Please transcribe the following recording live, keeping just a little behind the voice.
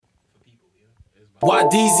Why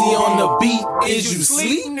DZ on the beat? Is you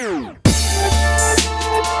sleep?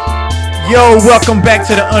 Yo, welcome back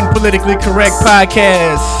to the Unpolitically Correct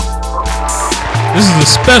Podcast. This is a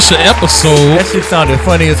special episode. That shit sounded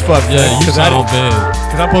funny as fuck. Yeah, you sound bad.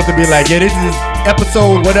 Because I'm supposed to be like, yeah, this is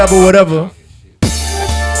episode whatever.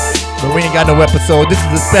 But we ain't got no episode. This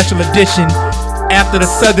is a special edition after the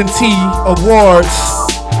Southern Tea Awards.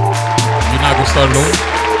 You're not gonna start it over?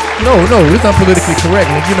 No, it's unpolitically correct.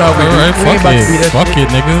 Nigga. You know how we Alright, ain't about to be that fuck shit. it,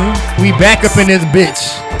 nigga. We back up in this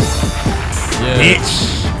bitch. Yeah.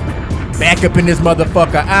 Bitch. Back up in this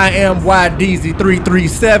motherfucker. I am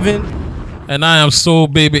YDZ337. And I am Soul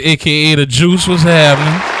Baby, aka The Juice. What's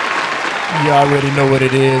happening? You already know what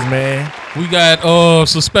it is, man. We got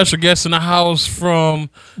some special guests in the house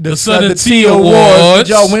from the Southern Tea Awards. Awards.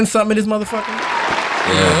 Did y'all win something in this motherfucker?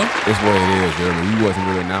 Yeah, that's what it is. You know, we wasn't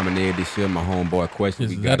really nominated this year. My homeboy questioned.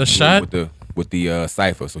 Is We that got a shot? with the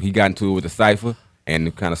cipher. So he got into it with the cipher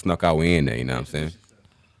and kind of snuck our way in there. You know what I'm saying?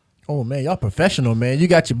 Oh man, y'all professional, man. You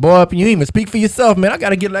got your boy up and you didn't even speak for yourself, man. I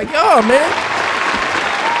gotta get like y'all, man.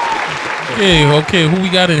 Okay, who we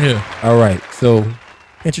got in here? All right, so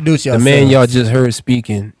Introduce the yourself. man y'all just heard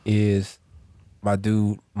speaking is my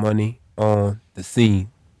dude Money on the scene.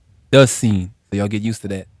 The scene. So y'all get used to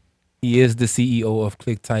that. He is the CEO of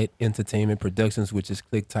Click Tight Entertainment Productions, which is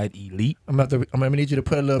Click Tight Elite. I'm gonna need you to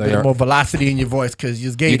put a little So bit y'all- more velocity in your voice because you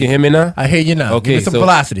just gave You can hear me now? I hear you now. Okay, Give me some so-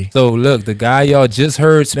 velocity. So look, the guy y'all just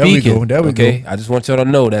heard There we speaking. go, okay, I just want y'all to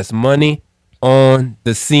know that's Money on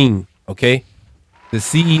the scene. Okay, the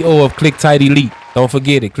CEO of Click Tight Elite. Don't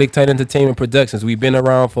forget it. Click Tight Entertainment Productions. We've been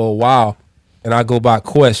around for a while, and I go by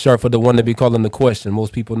Quest, short for the one that be calling the question.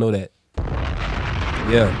 Most people know that.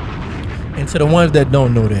 Yeah. And to the ones that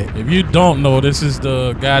don't know that, If you don't know, this is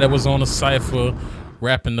the guy that was on the cypher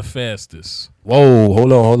rapping the fastest. Whoa,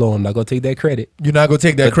 hold on. I'm not gonna take that credit. you're not gonna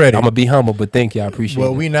take that credit. I'm gonna be humble, but thank you. I appreciate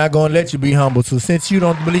Well, it. we not gonna let you be humble. So since you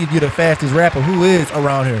don't believe you're the fastest rapper, who is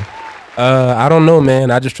around here? I don't know, man.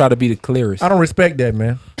 I just try to be the clearest. I don't respect that,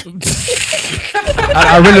 man.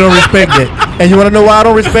 I really don't respect that. And you want to know why I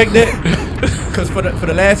don't respect that? Because for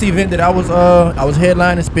the last event that I was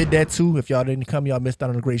headlining, Spit That Too. If y'all didn't come, y'all missed out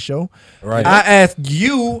on a great show. Right. I asked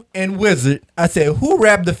you and Wizard. I said, who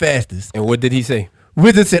rapped the fastest? And what did he say?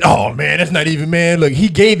 Wizard said, "Oh man, that's not even man. Look, he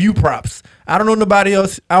gave you props. I don't know nobody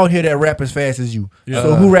else out here that rap as fast as you. Yeah.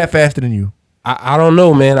 So who rap faster than you? I don't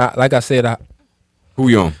know, man. Like I said,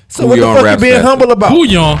 Kuyon. So what the fuck you being humble about? Who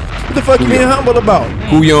y'all? What the fuck you being humble about?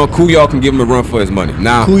 Kuyon can give him a run for his money.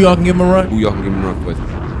 Now, Who y'all can give him a run? Kuyon can give him a run for his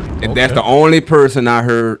money. And Okay. that's the only person I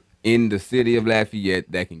heard in the city of Lafayette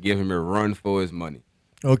that can give him a run for his money.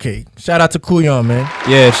 Okay, shout out to Kuyon, man.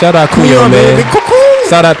 yeah, shout out Kuyon, Kuyon, man. baby. Cuckoo.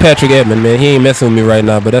 Shout out Patrick Edmond, man. He ain't messing with me right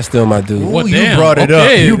now, but that's still my dude. Ooh, What, you damn. brought it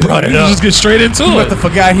Okay. up. You brought it We up. Just get straight into You it. must have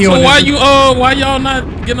forgot he So on why this- y'all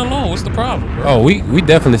not getting along? What's the problem, bro? Oh, we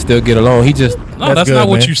definitely still get along. He just No, that's good, not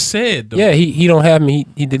what man. you said, though. yeah, he don't have me.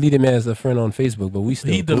 He deleted me as a friend on Facebook, but we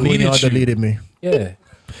still He cool. deleted Kuyon you. deleted me. Yeah,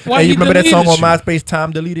 Why Hey, he you remember that song on deleted you? MySpace?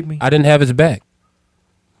 Time deleted me. I didn't have his back.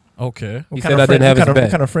 Okay. He What said kind I of didn't have friend- his what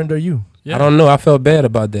back. kind of friend are you? Yeah. I don't know. I felt bad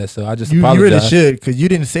about that, so I just You apologized. really should, because you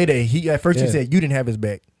didn't say that. He at first you Yeah. said you didn't have his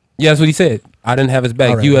back. Yeah, that's what he said. I didn't have his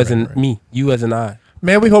back. Alright, you right, as in right. me. You as in I.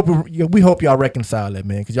 Man, we hope y'all reconcile that,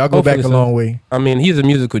 man, because y'all go Hopefully back a so. long way. I mean, he's a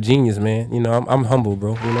musical genius, man. You know, I'm humble,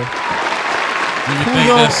 bro. You know. Do you think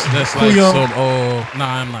Kuyon- that's like Kuyon- some?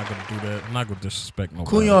 Nah, I'm not gonna do that. I'm not gonna disrespect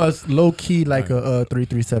nobody. Kuyon is low key like a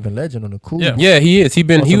 337 legend on the cool. Yeah. Yeah, he is. On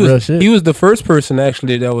some real shit. He was the first person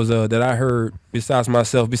actually that was that I heard besides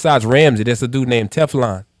myself, besides Ramsey. There's a dude named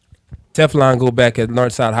Teflon. Teflon go back at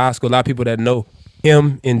Northside High School. A lot of people that know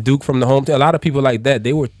him and Duke from the hometown. A lot of people like that.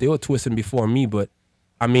 They were twisting before me, but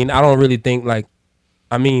I mean, I don't really think like.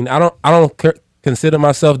 I mean, I don't consider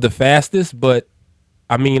myself the fastest, but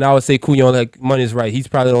I mean, I would say Kuyon, like Money's right. He's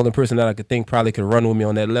probably the only person that I could think probably could run with me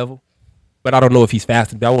on that level. But I don't know if he's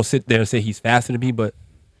faster. I won't sit there and say he's faster than me, but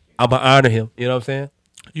I'm gonna honor him. You know what I'm saying?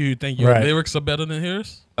 You think your Right. lyrics are better than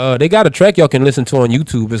his? They got a track y'all can listen to on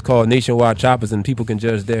YouTube. It's called Nationwide Choppers, and people can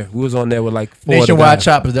judge there. We was on there with like 4 other Nationwide guys.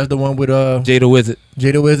 Choppers. That's the one with Jada Wizard.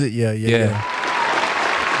 Jada Wizard. Yeah. Yeah.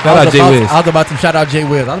 I Shout was out Jay about- Wiz. I was about to shout out Jay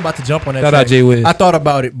Wiz. I was about to jump on that. Shout out track. Jay Wiz. I thought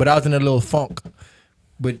about it, but I was in a little funk.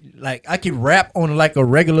 But like I could rap on like a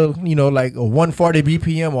regular, you know, like a 140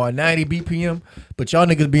 BPM or a 90 BPM. But y'all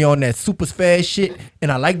niggas be on that super fast shit,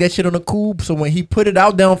 and I like that shit on the cool. So when he put it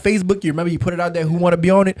out there on Facebook, you remember he put it out there, who want to be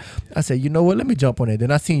on it? I said, you know what? Let me jump on it. Then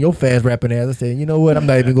I seen your fast rapping ass. I said, you know what? I'm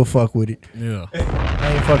not even gonna fuck with it. Yeah.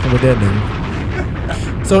 I ain't fucking with that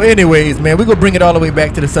nigga. So anyways, man, we gonna bring it all the way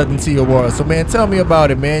back to the Southern Tea Awards. So man, tell me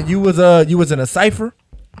about it, man. You was in a cipher.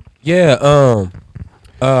 Yeah,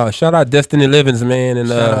 Shout out Destiny Livings, man, and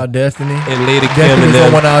Shout out Destiny. and Lady Kim Destiny and was on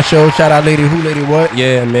them. one of our shows. Shout out Lady Who, Lady What.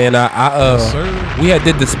 Yeah, man. We had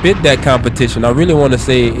did the Spit That competition. I really want to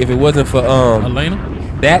say if it wasn't for Elena?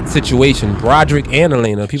 that situation, Broderick and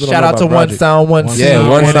Elena. People Shout don't know out to about One Broderick. Sound, One One Scene. Yeah,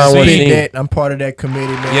 One And Sound, One Spit Scene. That. I'm part of that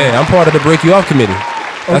committee, man. Yeah, I'm part of the Break You Off committee.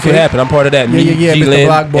 That's Okay. what happened. I'm part of that. Yeah, Me, yeah, yeah, Mr. G-Lin,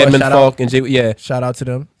 Block Boy, Edmund shout Falk, and Jay. Yeah. Shout out to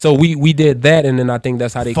them. So we did that, and then I think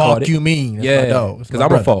that's how they called Falk, it. you mean? That's my Yeah, dog. That's because my I'm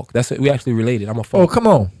brother. a Falk. That's it. We actually related. I'm a Oh, Falk. come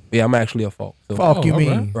on. Yeah, I'm actually a Falk. So, Falk, Oh, you okay.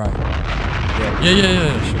 mean? right.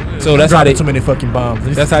 Yeah. Sure. So that's how Dropping they. too many fucking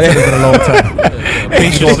bombs. That's how they. It's been a long time.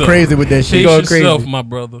 He's going crazy with that Pace shit. yourself, my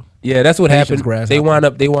brother. Yeah, that's what Patience, happened.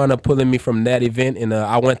 grasshopper. They wound up pulling me from that event, and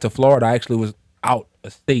I went to Florida. I actually was out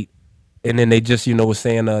of state, and then they just was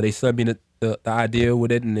saying they sent me the idea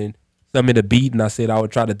with it, and then sent me the beat, and I said I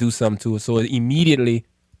would try to do something to it. So immediately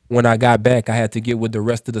when I got back, I had to get with the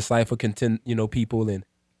rest of the Cypher people and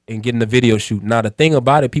getting the video shoot. Now the thing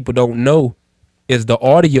about it, people don't know, is the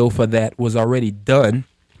audio for that was already done,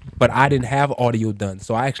 but I didn't have audio done.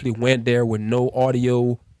 So I actually went there with no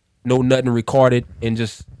audio, no nothing recorded, and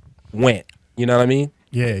just went. You know what I mean?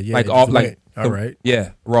 Yeah, yeah. Like just off, went. like all right. yeah,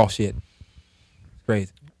 raw shit.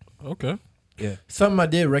 Crazy. Okay. Yeah. Something I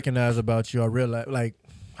did recognize about you, I realized, like,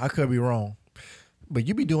 I could be wrong, but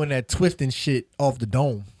you be doing that twisting shit off the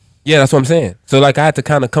dome. Yeah, that's what I'm saying. So like I had to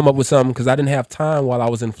kind of come up with something because I didn't have time while I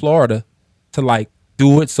was in Florida to like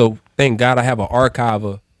do it. So thank God I have an archive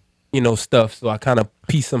of, stuff. So I kind of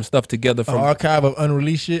pieced some stuff together An from archive of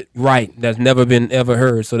unreleased shit. right that's never been ever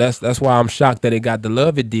heard. So that's why I'm shocked that it got the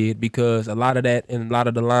love it did, because a lot of that and a lot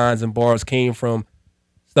of the lines and bars came from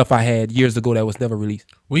stuff I had years ago that was never released.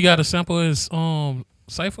 We got a sample as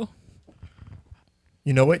Cypher.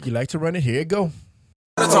 You know what? You like to run it. Here it go.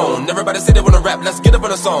 Tone. Everybody say they wanna rap, let's get up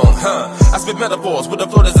in a song, huh? I spit metaphors with a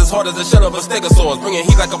flow that's as hard as a shell of a stegosaurus, bringing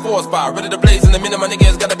heat like a forest fire, ready to blaze in a minute. My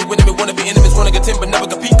niggas gotta be winning, me wanna be enemies, wanna get 10 but never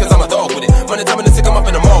compete, cause I'm a dog with it. Money time in the sick, I'm up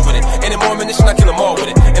in the mall with it. Any more ammunition, I kill them all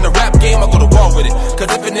with it. In the rap game, I go to war with it.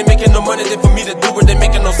 Cause if it ain't making no money, then for me to do it, ain't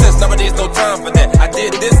making no sense. Nowadays, no time for that. I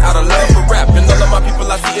did this out of love for rap, and all of my people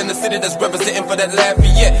I see in the city that's representing for that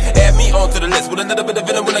Lafayette. Add me onto the list with a little bit of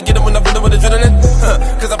venom when I get them, when I'm feeling with adrenaline, huh?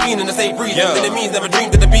 Cause I'm being in the same breeze, and it means never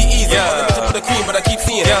dreamed that it'd be easy. For the cream, but I keep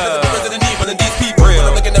seeing it. The president evil and these people. When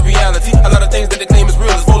I'm looking at reality, a lot of things that they claim is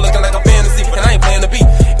real is full looking like a fantasy, and I ain't playing the beat.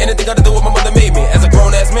 Anything got to do with my mother made me as a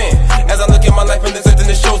grown ass man. As I look at my life and this and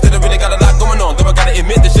it shows that I really got a lot going on. Though I gotta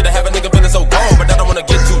admit this shit, I have a nigga feeling so gone, but I don't wanna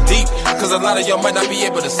get too deep, cause a lot of y'all might not be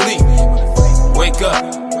able to sleep. Wake up.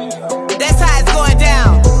 That's how it's going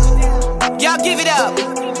down. Y'all give it up.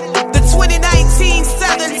 The 2019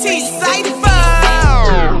 Southern T Cypher.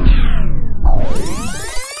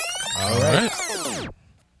 All right.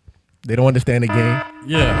 They don't understand the game.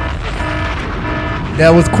 Yeah. That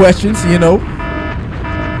was questions,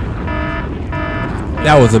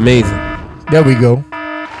 That was amazing. There we go.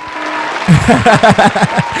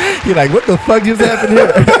 You're like, what the fuck just happened here?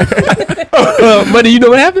 Buddy, you know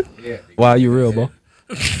what happened? Yeah. Wow, you real, bro.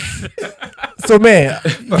 So, man,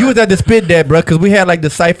 you was at the Spit That, bro, because we had like the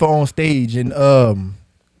Cypher on stage, and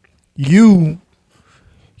you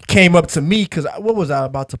came up to me because what was I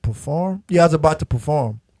about to perform? Yeah, I was about to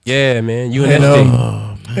perform. Yeah, man. You and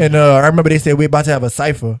And SJ. I remember they said we're about to have a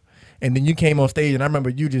cypher, and then you came on stage, and I remember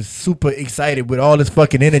you just super excited with all this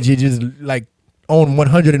fucking energy, just like on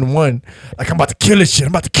 101, like I'm about to kill this shit.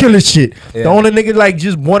 I'm about to kill this shit. Yeah. The only nigga like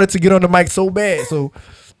just wanted to get on the mic so bad, so.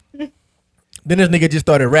 Then this nigga just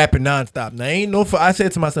started rapping nonstop. Now I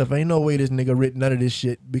said to myself, ain't no way this nigga written none of this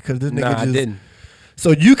shit because this nigga Nah, just. I didn't.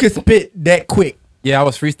 So you could spit that quick. Yeah, I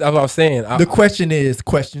was freestyle. I was saying. The question is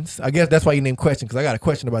questions. I guess that's why you named question, because I got a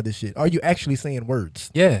question about this shit. Are you actually saying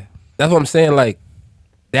words? Yeah, that's what I'm saying. Like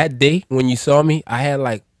that day when you saw me, I had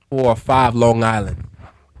like 4 or 5 Long Island.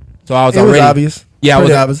 So I was It already was obvious. Yeah,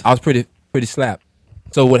 Pretty I obvious. was pretty slapped.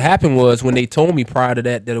 So what happened was when they told me prior to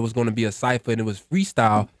that it was going to be a cypher and it was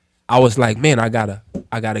freestyle, I was like, man, I gotta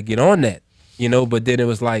get on that, But then it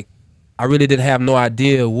was like, I really didn't have no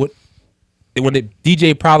idea what. When the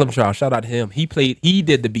DJ Problem Child, shout out to him, he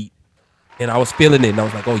did the beat, and I was feeling it, and I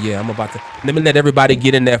was like, oh yeah, I'm about to let me let everybody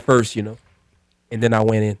get in there first, and then I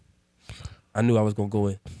went in. I knew I was gonna go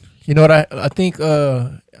in. You know what I think?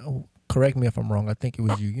 Correct me if I'm wrong. I think it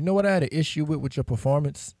was you. You know what I had an issue with your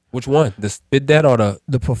performance? Which one? The Spit That or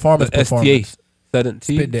the performance? STA? Performance.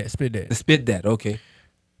 Spit Spit that. The Spit That. Okay.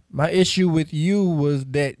 My issue with you was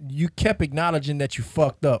that you kept acknowledging that you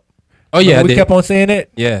fucked up. Oh yeah, we kept on saying that.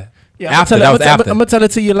 Yeah. Yeah, after I'm after. gonna tell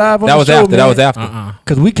it to you live on That the was show, after. man. That was after.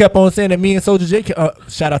 Cause we kept on saying that me and Soldier J.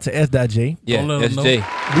 Shout out to S.J. Yeah, Don't let 'em SJ. know.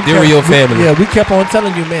 We Derio kept- family. Yeah, we kept on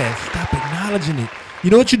telling you, man, stop acknowledging it. You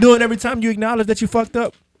know what you're doing every time you acknowledge that you fucked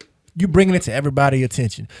up? You bringing it to everybody's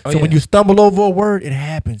attention. Oh, So when yeah. you stumble over a word, it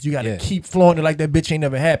happens. You got to Yeah. keep flowing it like that bitch ain't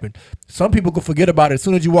never happened. Some people go forget about it. As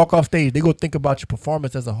soon as you walk off stage, they go think about your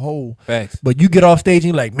performance as a whole. Facts. But you get off stage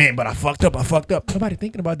and you're like, man, but I fucked up. Nobody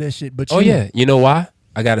thinking about that shit. But Oh you. yeah. You know why?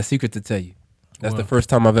 I got a secret to tell you. That's the What? first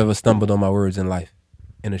time I've ever stumbled on my words in life,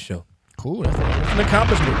 in a show. Cool. That's an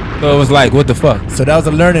accomplishment. So it was like, what the fuck? So that was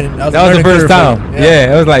a learning. That That was the first curve for time. you.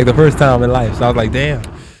 Yeah, it was like the first time in life. So I was like, damn.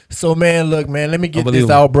 So man, look, man, let me get this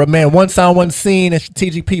Unbelievable. out, bro. Man, One Sound, One Scene and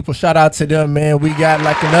Strategic People. Shout out to them, man. We got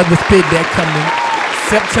like another spit that coming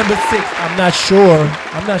September 6th.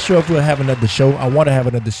 I'm not sure if we'll have another show. I want to have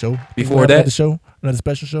another show. Before We'll have that? another show, another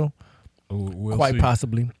special show. We'll Quite see.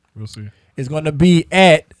 possibly. We'll see. It's going to be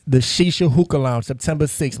at the Shisha Hookah Lounge, September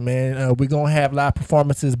 6th, man. We're going to have live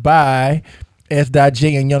performances by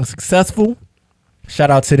S.J and Young Successful. Shout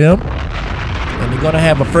out to them. And they're going to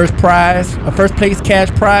have a first place cash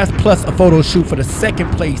prize, plus a photo shoot for the second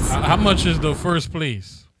place. How much is the first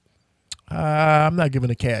place? I'm not giving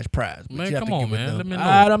a cash prize. but Man, you have come to on, give it man. them. Let me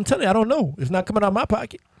know. I'm telling you, I don't know. It's not coming out of my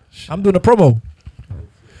pocket. I'm doing a promo.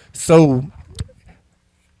 So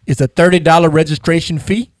it's a $30 registration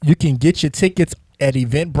fee. You can get your tickets at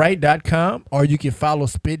eventbrite.com or you can follow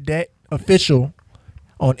Spit Dat Official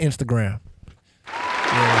on Instagram.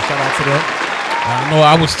 Yeah, shout out to them. I know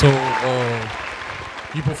I was told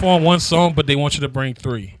you perform one song, but they want you to bring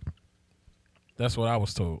 3. That's what I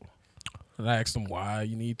was told. And I asked them why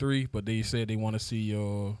you need 3, but they said they want to see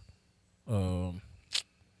your,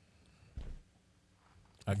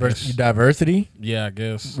 I guess, Your diversity, yeah, I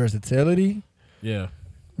guess, versatility, yeah,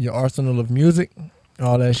 your arsenal of music,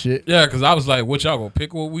 all that shit. yeah. Because I was like, "What y'all gonna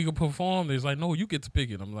pick? What we can perform?" They're like, "No, you get to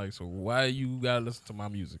pick it." I'm like, "So why you gotta listen to my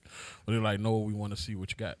music?" But they're like, "No, we want to see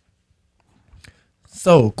what you got."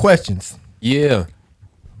 So, questions. Yeah,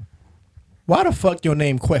 Why the fuck your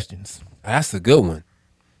name Questions? that's a good one.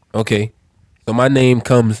 Okay, so my name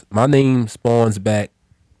spawns back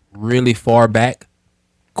really far back.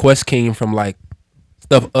 Quest came from like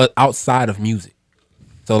stuff outside of music.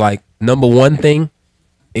 So like number one thing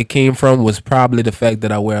it came from was probably the fact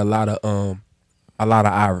that I wear a lot of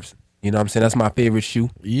Iris. You know what I'm saying? That's my favorite shoe.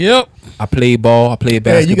 Yep, I played ball. I played Yeah,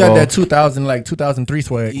 basketball. you got that 2003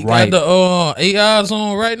 swag. you Right. got the AIs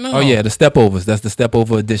on right now. Oh yeah, the step overs. That's the step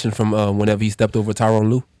over edition from whenever he stepped over Tyronn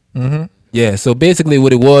Lue. Mm-hmm. Yeah. So basically,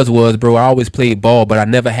 what it was, bro, I always played ball, but I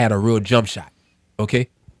never had a real jump shot. Okay,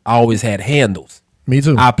 I always had handles. Me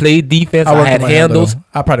too. I played defense. I work had on my handle, handles. though.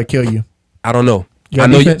 I'll probably kill you. I don't know. You got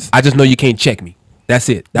I know. defense? I just know you can't check me. That's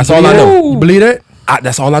it. That's all I know. You believe that?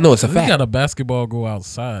 That's all I know. It's a We fact. got a basketball go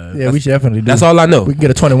outside. Yeah, we should definitely do. That's all I know. We can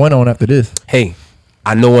get a 21 on after this. Hey,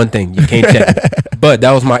 I know one thing. You can't check me. But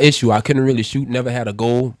that was my issue. I couldn't really shoot. Never had a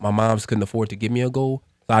goal. My moms couldn't afford to give me a goal.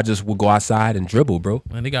 So I just would go outside and dribble, bro.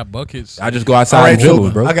 And they got buckets. I just go outside All right, and dribble,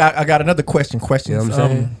 so bro. I got another question. Questions. You know what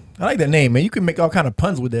I'm saying? I like that name, man. You can make all kind of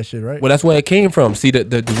puns with that shit, right? Well, that's where it came from. See, the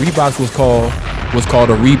Reeboks was called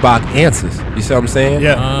a Reebok Answers. You see what I'm saying?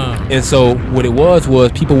 Yeah. And so what it was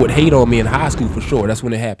people would hate on me in high school for sure. That's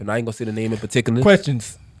when it happened. I ain't gonna say the name in particular.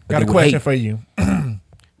 Questions. But Got they a would question hate. for you.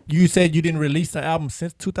 You said you didn't release an album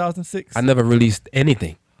since 2006, I never released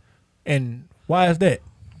anything. and why is that?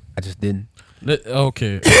 I just didn't.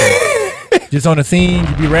 Okay. Just on the scene,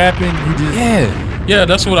 you be rapping, you just Yeah. Yeah,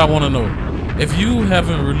 that's what I want to know. If you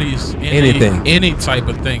haven't released Anything. any type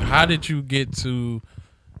of thing, how did you get to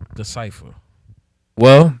the cipher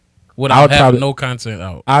Well, without having probably- no content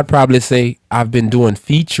out? I'd probably say I've been doing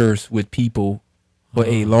features with people for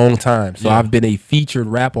a long time. So Yeah. I've been a featured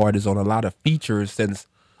rap artist on a lot of features since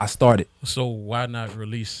I started. So why not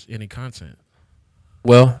release any content?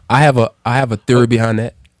 Well, I have a theory behind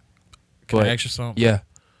that. Can But, I ask you something? Yeah.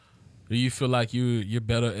 Do you feel like you're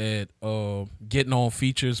better at getting on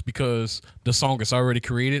features because the song is already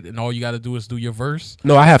created and all you got to do is do your verse?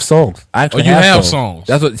 No, I have songs. I actually you have songs.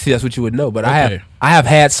 That's what you would know. But Okay. I have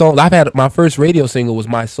had songs. I've had my first radio single was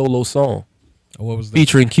my solo song What was that?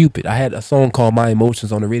 featuring Cupid. I had a song called My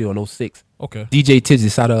Emotions on the radio in 06. Okay. DJ Tizzy,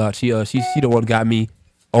 shout her out. She the one got me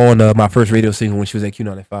on my first radio single when she was at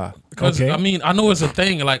Q95. Because Okay. I mean, I know it's a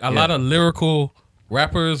thing. Like a lot of lyrical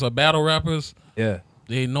rappers or battle rappers, Yeah.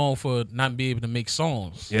 they known for not being able to make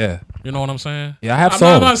songs. Yeah. You know what I'm saying? Yeah, I have I'm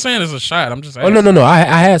songs. not saying it's a shot. I'm just Oh asking. no! I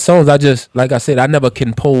had songs. I just like I said, I never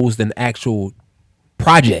composed an actual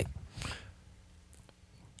project.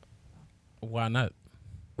 Why not?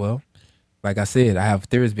 Well, like I said, I have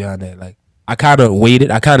theories behind that. Like I kind of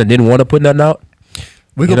waited. I kind of didn't want to put nothing out.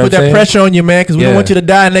 we You gonna know put what I'm that saying? pressure on you, man, because we don't Yeah. want you to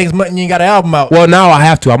die next month and you ain't got an album out. Well, now I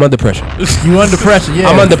have to. I'm under pressure. You under pressure, yeah.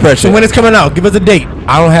 I'm under pressure. So when it's coming out, give us a date.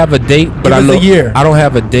 I don't have a date, but Give I us know a year. I don't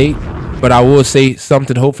have a date, But I will say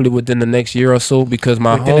something hopefully within the next year or so because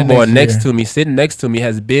my Within the homeboy next year. sitting next to me,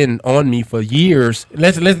 has been on me for years.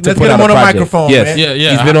 Let's to get put him out on the project. microphone, Yes. man. Yeah,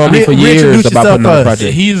 yeah. He's been on me for Reintroduce years about yourself putting out a first.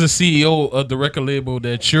 project. He's the CEO of the record label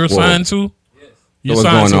that you're signed to. You So what's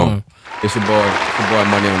signed going to on? him. It's your boy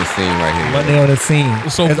Money on the Scene right here. Money on the scene.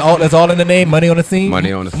 So- That's all in the name. Money on the scene.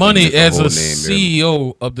 Money on the Scene. Money is the as whole a name, really.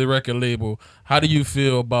 CEO of the record label. How do you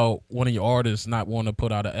feel about one of your artists not wanting to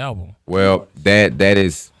put out an album? Well, that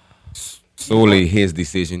is solely his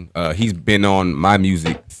decision. He's been on my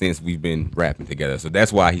music since we've been rapping together, so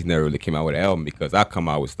that's why he's never really came out with an album because I come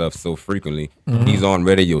out with stuff so frequently. He's on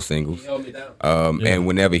radio singles, and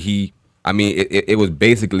whenever it was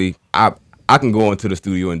basically I can go into the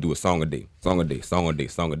studio and do a song a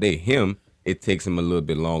day. Him, it takes him a little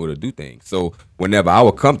bit longer to do things. So whenever I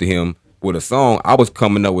would come to him with a song, I was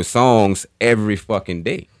coming up with songs every fucking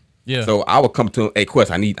day. Yeah. So I would come to him, hey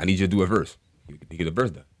Quest, I need you to do a verse. You get the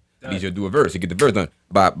verse done. I need you to do a verse. You get the verse done.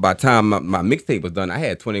 By the time my mixtape was done, I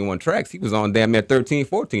had 21 tracks. He was on damn near 13,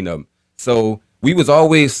 14 of them. So we was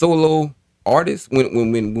always solo artists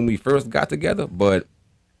when we first got together, but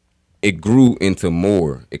it grew into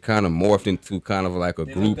more. It kind of morphed into kind of like a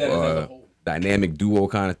group, dynamic duo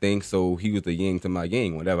kind of thing. So he was the yin to my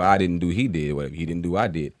yang. Whatever I didn't do, he did. Whatever he didn't do, I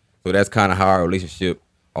did. So that's kind of how our relationship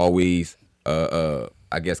always,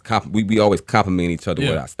 I guess, we always compliment each other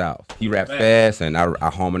with our styles. He raps fast, and I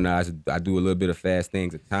harmonize. I do a little bit of fast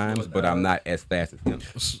things at times, but I'm not as fast as him.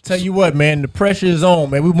 Tell you what, man, the pressure is on,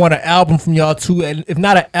 man. We want an album from y'all too, and if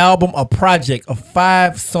not an album, a project, a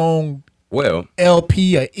 5-song Well,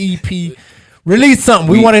 LP or EP. Release something.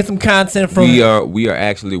 We wanted some content from. we are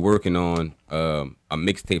actually working on a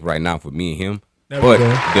mixtape right now for me and him. There we But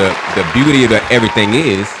go. the beauty of everything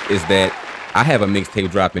is that I have a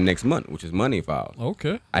mixtape dropping next month, which is Money Files.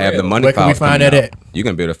 Okay. I have the Money Where can we Files. find coming that out. at? You're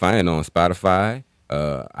gonna be able to find it on Spotify,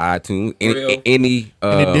 iTunes, any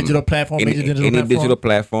digital platform, any major digital platform? digital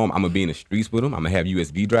platform. I'm gonna be in the streets with them. I'm gonna have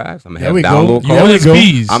USB drives. I'm gonna There have we go. download There we cards. go.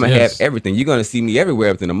 USBs. I'm gonna yes. have everything. You're gonna see me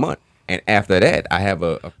everywhere within a month. And after that, I have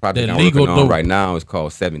a project That I'm legal working on dope. right now. It's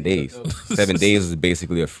called 7 Days. 7 Days is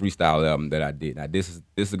basically a freestyle album that I did. Now this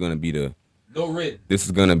is gonna be this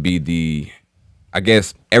is gonna be the, I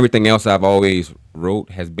guess everything else I've always wrote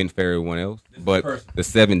has been for everyone else. But the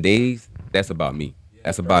 7 Days, that's about me.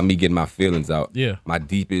 That's about me getting my feelings out. Yeah. My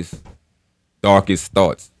deepest, darkest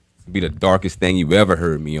thoughts. It'll be the darkest thing you ever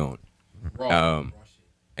heard me on.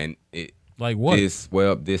 And it Like what?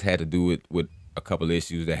 this had to do with a couple of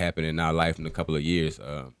issues that happened in our life in a couple of years.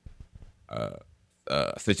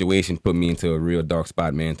 Situation put me into a real dark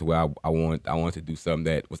spot, man, to where I wanted to do something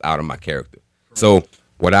that was out of my character. So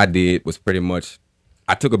what I did was pretty much,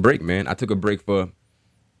 I took a break, man. I took a break for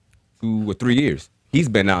 2 or 3 years. He's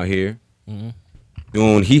been out here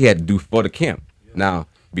doing he had to do for the camp. Now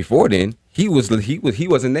before then, he wasn't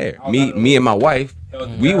there. Me and my wife,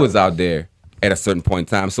 we was out there at a certain point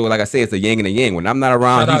in time. So like I say, it's a yin and a yang. When I'm not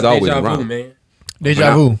around, he's always around. man.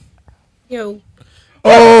 Deja Vu. Yo,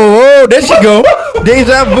 Oh, there she go.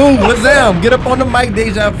 Deja Vu. What's up? Get up on the mic,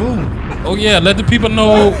 Deja Vu. Oh yeah, let the people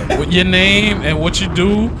know what your name and what you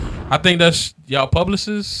do. I think that's y'all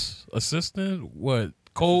publicist, assistant, what?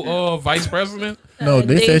 Vice president? No,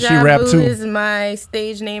 they said she Deja rap Vu too. is my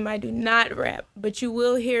stage name. I do not rap, but you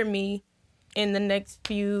will hear me in the next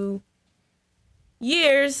few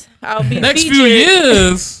years. I'll be Next featured. few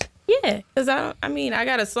years. Yeah, because I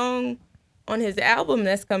got a song on his album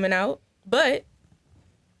that's coming out, but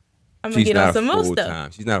I'm gonna She's get on not some a more full stuff.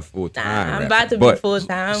 time. She's not a full Nah, time. I'm about to be full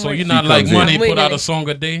time. So you're not like comes in. Money Wait, put out wait. a song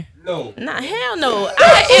a day? Nah, hell no.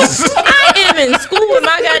 I am in school with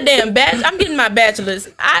my goddamn I'm getting my bachelor's.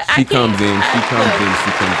 She comes in. She comes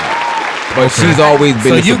out. But she's always been.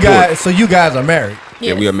 So the support. so you guys are married.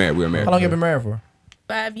 Yeah, we are married. We are married. How long you been married for?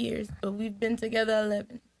 5 years, but we've been together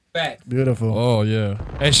 11. Beautiful. Oh yeah.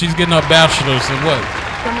 And she's getting her bachelor's in what?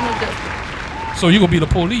 Criminal justice. So you gonna be the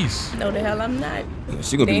police? No, the hell I'm not.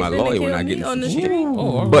 She gonna be They my finna lawyer kill when I me get into on some the shit. street.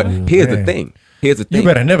 Oh, all But right. here's the man. thing. Here's the You thing.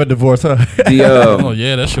 better never divorce her. The Oh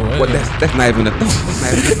yeah, that's your well, that's not even a thought. That's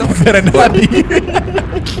not even a thought. better not But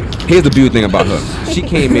be. here's the beautiful thing about her. She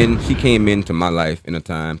came into my life in a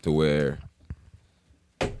time to where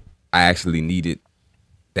I actually needed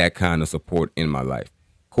that kind of support in my life.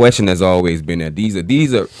 Question has always been that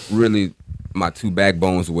these are really my two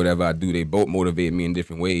backbones or whatever I do. They both motivate me in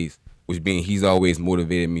different ways, which being he's always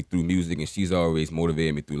motivated me through music and she's always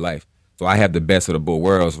motivated me through life. So I have the best of the both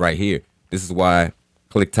worlds right here. This is why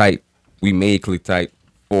Click Tight, we made Click Tight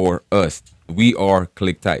for us. We are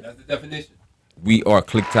Click Tight. That's the definition. We are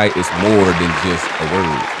Click Tight. It's more than just a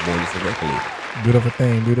word. It's more than just a record label. Beautiful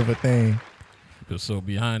thing. Beautiful thing. So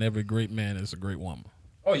behind every great man is a great woman.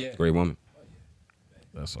 Oh yeah. Great woman.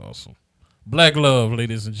 That's awesome. Black love,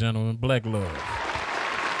 ladies and gentlemen. Black love.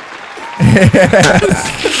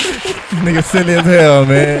 Nigga silly as hell,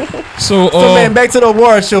 man. So, So man, back to the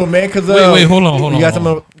award show, man. Cause wait, hold on. You got some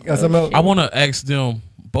else? I want to ask them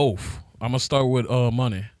both. I'm gonna start with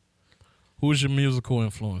Money. Who's your musical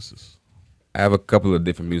influences? I have a couple of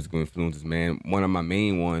different musical influences, man. One of my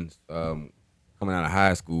main ones, coming out of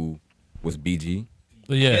high school, was BG.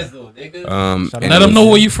 Yeah. And Let them know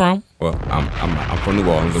where you from. Well, I'm from New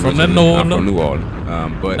Orleans. From originally. New Orleans? I'm from New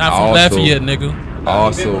Orleans. But Not I from also, Lafayette, nigga.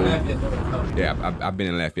 Also, yeah, I've been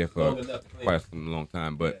in Lafayette for quite a long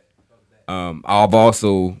time. But I've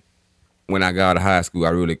also, when I got out of high school, I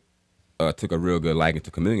really took a real good liking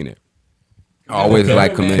to Chamillionaire. I always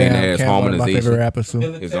liked Chamillionaire's One of my favorite harmonization. rappers too.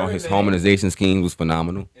 His harmonization scheme was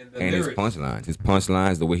phenomenal, and his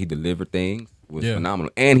punchlines, the way he delivered things was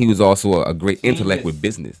phenomenal. And he was also a great intellect with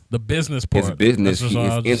business. The business part. His business, That's what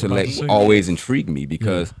I was his just about to intellect say. always intrigued me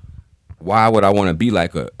because why would I want to be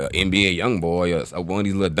like a NBA young boy or one of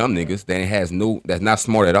these little dumb niggas that's not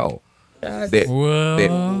smart at all? Well,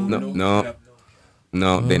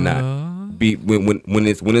 No, they're not.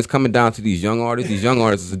 When it's coming down to these young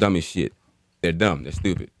artists are dumb as shit. They're dumb. They're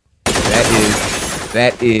stupid.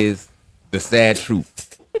 That is the sad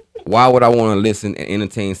truth. Why would I want to listen and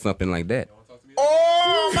entertain something like that?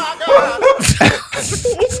 Oh my God.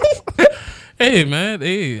 hey man,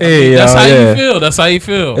 hey. Hey, that's y'all, how yeah. you feel. That's how you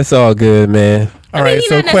feel. It's all good, man. All right, He's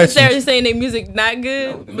so not necessarily question. saying their music not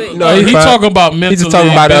good, but No, He he's fine. talking about mentally. He's just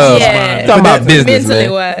talking about business Yeah. mind. talking about business, mentally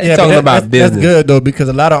man. wise. Yeah, talking but about that's business. good though because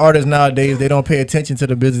a lot of artists nowadays they don't pay attention to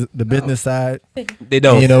the business side. They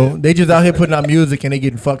don't. You know, they just out here putting out music and they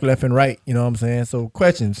getting fucked left and right. You know what I'm saying? So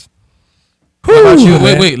questions. How about you,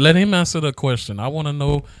 man? Wait. Let him answer the question. I want to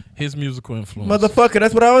know his musical influence. Motherfucker,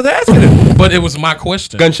 that's what I was asking him. But it was my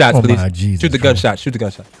question. Gunshots, Oh, please. my Jesus Shoot the Christ. gunshot. Shoot the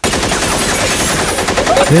gunshot.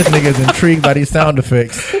 This nigga's intrigued by these sound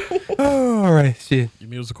effects. All right, shit. Your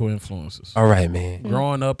musical influences. All right, man.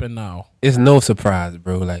 Growing up and now. It's no surprise,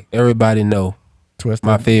 bro. Like everybody know, Twist.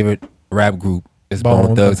 my favorite rap group is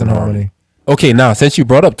Bone Thugs and Harmony. Harmony. Okay, now since you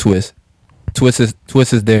brought up Twist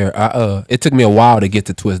is there. It took me a while to get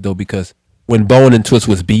to Twist though because when Bone and Twist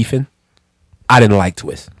was beefing, I didn't like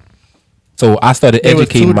Twist, so I started It was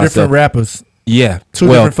educating two myself. different rappers, Yeah, two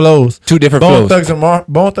different flows. two different Bone flows.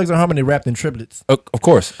 Bone Thugs and Harmony rapped in triplets. Of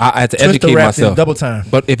course, I had to Twista educate rapped in myself. double time.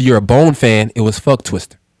 But if you're a Bone fan, it was fuck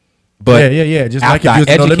Twister. But Yeah. Just like after if I you was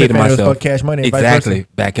a No Limit educated fan, it was myself, fuck Cash Money and vice exactly versa.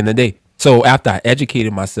 back in the day. So after I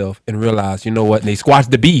educated myself and realized, you know what, and they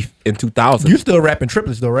squashed the beef in 2000. You still rapping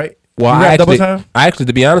triplets though, right? Well, you I rap double actually, time. I actually,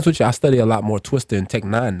 to be honest with you, I study a lot more Twister and Tech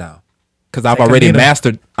Nine now, because I've Hey, already Kamina.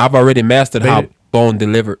 mastered. I've already mastered how Made it. Bone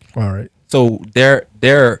delivered. All right. So their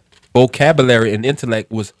vocabulary and intellect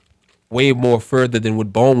was way more further than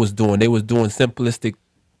what Bone was doing. They was doing simplistic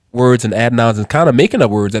words and add-ons and kind of making up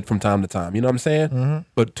words from time to time. You know what I'm saying? Mm-hmm.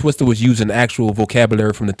 But Twister was using actual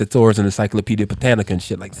vocabulary from the Thesaurus and Encyclopedia Britannica and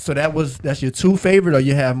shit like that. So that's your two favorite, or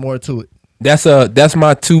you have more to it? That's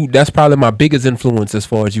my two. That's probably my biggest influence as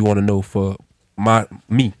far as you want to know for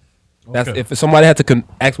me. That's Okay. if somebody had to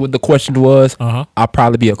ask what the question was, Uh-huh. I'd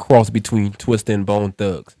probably be a cross between Twister and Bone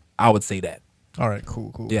Thugs. I would say that. All right,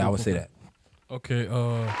 cool. Yeah, cool, I would cool. say that. Okay,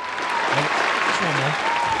 just one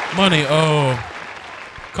more. Money,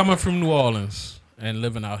 coming from New Orleans and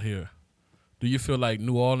living out here, do you feel like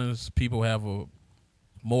New Orleans people have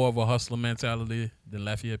more of a hustler mentality than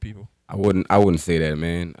Lafayette people? I wouldn't say that,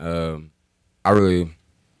 man. I really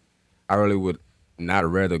would not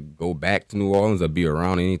rather go back to New Orleans or be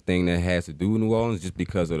around anything that has to do with New Orleans just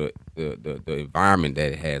because of the environment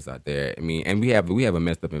that it has out there. I mean, and we have a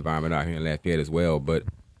messed up environment out here in Lafayette as well. But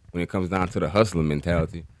when it comes down to the hustling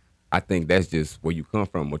mentality, I think that's just where you come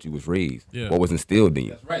from, what you was raised, Yeah. what was instilled in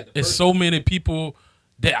you. It's so many people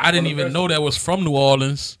that I didn't even know that was from New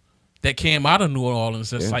Orleans that came out of New Orleans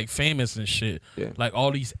that's Yeah. like famous and shit. Yeah. Like all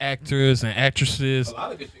these actors and actresses.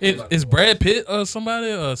 Is Brad Pitt or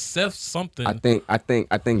somebody or Seth something? I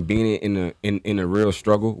think being in a real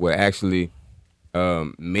struggle will actually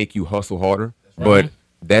make you hustle harder. But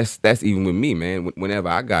that's even with me, man. Whenever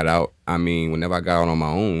I got out, whenever I got out on my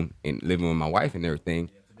own and living with my wife and everything,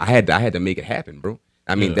 I had to make it happen, bro.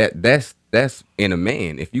 I mean that's in a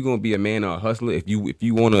man. If you're gonna be a man or a hustler, if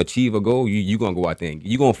you want to achieve a goal, you gonna go out there and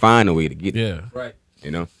you gonna find a way to get it. Yeah. Right. You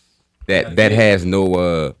know, that has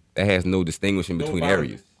no distinguishing between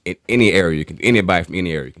areas. In any area, anybody from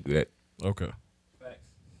any area can do that. Okay.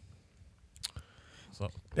 So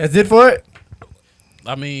That's it for it.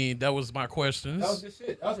 I mean, that was my questions. good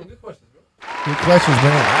shit. That was some good questions, bro. Good questions,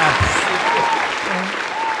 man.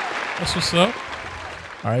 That's what's up.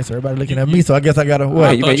 All right, so everybody looking at me, so I guess I gotta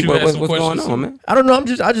what? Hey, thought man, you had some what's going questions, on, man? I don't know.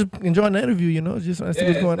 I just enjoying the interview. You know, just want to see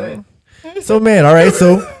what's going on. So man, all right.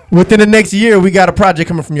 So within the next year, we got a project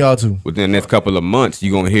coming from y'all too. Within the next couple of months,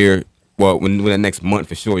 you're gonna hear. Well, within the next month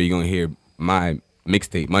for sure, you're gonna hear my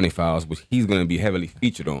mixtape, Money Files, which he's gonna be heavily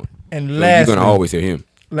featured on. And So you're lastly, gonna always hear him.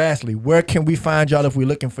 where can we find y'all if we're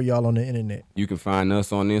looking for y'all on the internet? You can find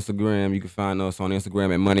us on Instagram. You can find us on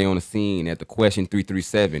Instagram at Money on the Scene at the Question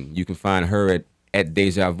 337. You can find her at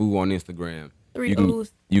Deja Vu on Instagram. Three you can,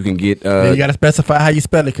 O's. You can get You gotta specify how you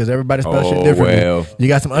spell it because everybody spells shit Oh, differently. well. You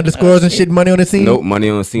got some underscores and shit. Money on the scene. nope, Money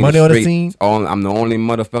on the Scene. Money is on the straight. Scene. I'm the only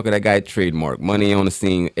motherfucker that got trademark. Money on the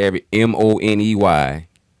Scene. Every MONEY.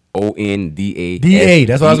 ONDA. DA,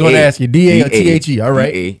 that's what I was gonna ask you. DA or THE, all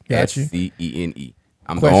right. Got you. DASCENE.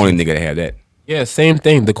 I'm Questions. the only nigga that have that. Yeah, same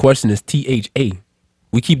thing. The question is THA.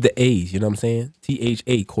 We keep the A's, you know what I'm saying?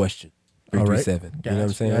 THA question. All right. 337. You know what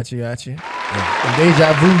I'm saying? Got you. And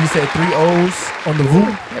Deja Vu, you said 3 O's on the Vu.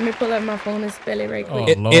 Let me pull up my phone and spell it right Oh,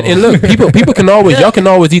 quick. Lord. And look, people can always, y'all can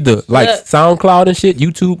always either like Look. SoundCloud and shit,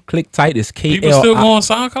 YouTube, click tight is KL. People still go on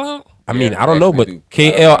SoundCloud? I mean, Yeah, I don't know, but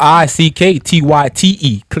actually do.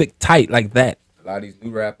 KLICKTYTE, click tight like that. A lot of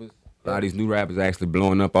these new rappers actually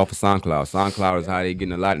blowing up off of SoundCloud. SoundCloud is how they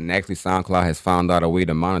getting a lot, and actually SoundCloud has found out a way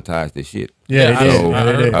to monetize this shit. Yeah, I they did. know. I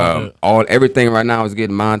They heard did. about that. Everything right now is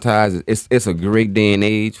getting monetized. It's a great day and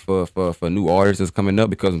age for new artists that's coming up,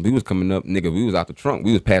 because when we was coming up, nigga, we was out the trunk.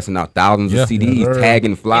 We was passing out thousands Yeah. of CDs, Yeah,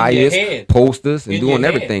 tagging flyers, hand. posters, and In doing your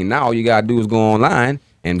everything. Now all you gotta do is go online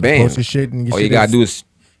and bam. Post your shit and your all you shit gotta is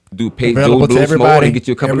do is pay Joe available to Blow Small everybody. and get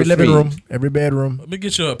you a couple Every of living streams. room, every bedroom. Let me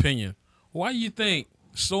get your opinion. Why you think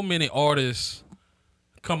so many artists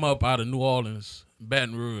come up out of New Orleans,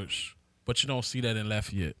 Baton Rouge, but you don't see that in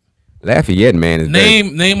Lafayette? Lafayette, man, is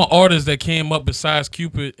Name an artist that came up besides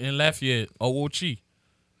Cupid in Lafayette or Wochi.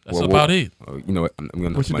 That's Well, about it. You know what? I'm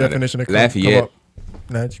gonna What's your come out of definition of that. Lafayette.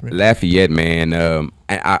 Management. Lafayette, man.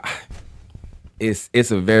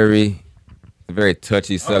 It's a very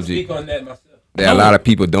touchy subject on that myself. that a lot of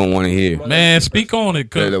people don't want to hear. Man, speak on it.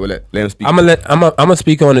 'Cause Let him speak. I'm gonna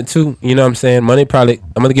speak on it too. You know what I'm saying? Money probably.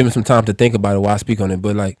 I'm gonna give him some time to think about it while I speak on it.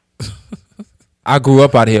 But like, I grew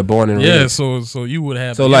up out here, born and yeah, raised. so you would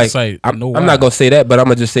have So the like, insight. I'm not gonna say that, but I'm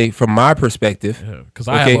gonna just say from my perspective. because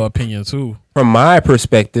I Okay. have an opinion too. From my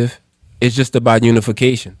perspective, it's just about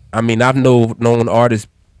unification. I mean, I've known artists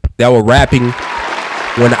that were rapping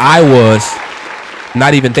when I was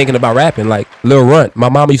not even thinking about rapping. Like Lil Runt, my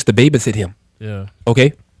mama used to babysit him. Yeah.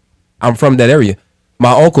 Okay, I'm from that area.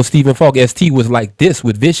 My uncle Stephen Falk ST was like this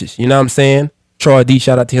with Vicious. You know what I'm saying? Troy D,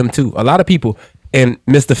 shout out to him too. A lot of people. And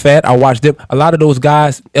Mr. Fat, I watched them. A lot of those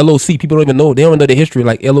guys, LOC, people don't even know. They don't know their history.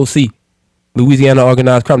 Like LOC, Louisiana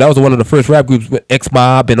Organized Crime. That was one of the first rap groups with X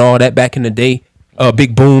Mob and all that back in the day.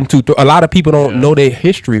 Big Boom, a lot of people don't know their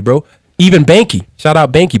history, bro. Even Banky, shout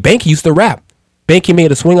out Banky. Banky used to rap. Banky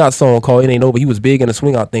made a swing out song called It Ain't Over. He was big in the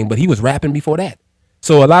swing out thing, but he was rapping before that.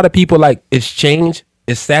 So a lot of people, like, it's changed.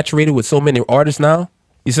 It's saturated with so many artists now.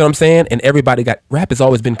 You see what I'm saying? And everybody rap has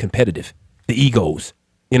always been competitive. The egos.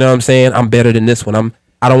 You know what I'm saying? I'm better than this one.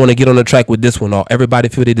 I don't want to get on the track with this one. Or everybody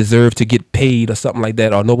feel they deserve to get paid or something like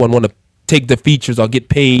that. Or no one want to take the features or get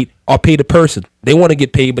paid or pay the person. They want to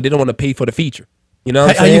get paid, but they don't want to pay for the feature. You know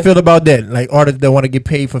what I'm How saying? you feel about that? Like artists that want to get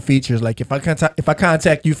paid for features. Like if I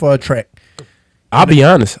contact you for a track, I'll be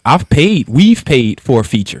honest. We've paid for a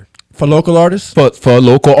feature for local artists. for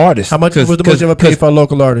local artists. How much was the most you ever paid for a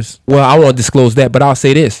local artist? Well, I won't disclose that, but I'll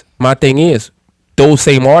say this. My thing is, those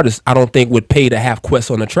same artists, I don't think would pay to have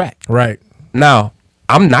Quest on the track. Right. Now,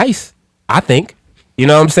 I'm nice, I think. You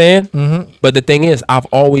know what I'm saying? Mm-hmm. But the thing is, I've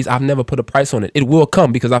never put a price on it. It will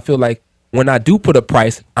come because I feel like when I do put a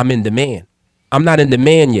price, I'm in demand. I'm not in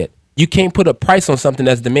demand yet. You can't put a price on something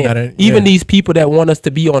that's demand. Even these people that want us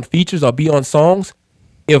to be on features or be on songs,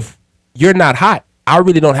 if you're not hot, I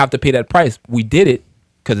really don't have to pay that price. We did it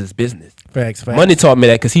because it's business. Facts. Money taught me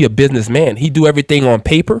that because he a businessman. He do everything on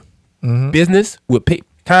paper, business with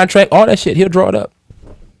contract, all that shit. He'll draw it up.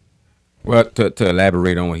 Well, to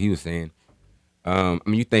elaborate on what he was saying, I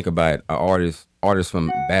mean, you think about it, artists from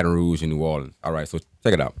Baton Rouge and New Orleans. All right, so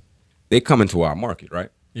check it out. They come into our market, right?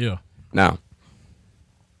 Yeah. Now,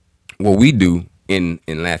 what we do in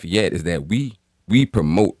Lafayette is that we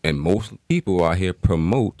promote, and most people out here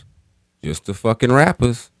promote just the fucking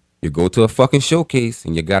rappers. You go to a fucking showcase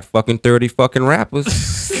and you got fucking 30 fucking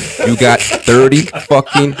rappers. You got 30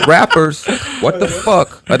 fucking rappers. What the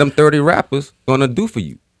fuck are them 30 rappers gonna do for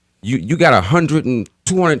you? You got 100 and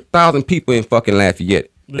 200,000 people in fucking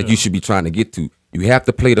Lafayette that you should be trying to get to. You have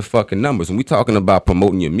to play the fucking numbers. When we talking about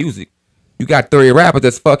promoting your music, you got 30 rappers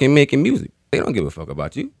that's fucking making music. They don't give a fuck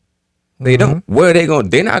about you. They don't. Where are they going?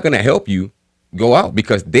 They're not gonna help you go out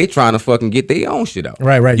because they trying to fucking get their own shit out.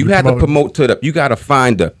 Right. You You have to promote- promote to the. You got to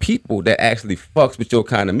find the people that actually fucks with your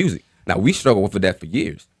kind of music. Now we struggle with that for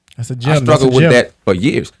years. That's a gem. I That's a struggled with gem. that for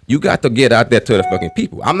years. You got to get out there to the fucking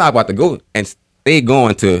people. I'm not about to go and stay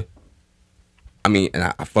going to. I mean, and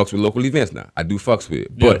I fucks with local events now. I do fucks with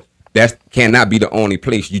it, but that cannot be the only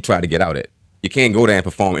place you try to get out at. You can't go there and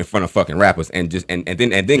perform in front of fucking rappers and just and then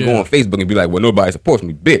go on Facebook and be like, well, nobody supports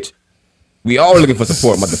me, bitch. We all looking for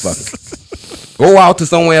support, motherfucker. Go out to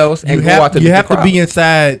somewhere else and You go out to you the have to crowd. be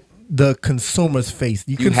inside the consumer's face.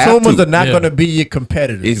 You You have consumers to. are not Yeah. going to be your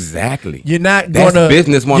competitors. Exactly. You're not That's gonna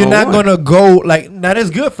business You're not 101. gonna go like now. That's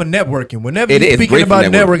good for networking. Whenever It you're is speaking great for about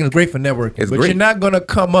networking. networking, it's great for networking. It's but great. you're not gonna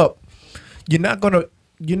come up. You're not gonna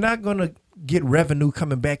get revenue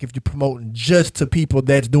coming back if you're promoting just to people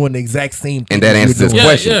that's doing the exact same thing. And that you're answers this doing. Yeah,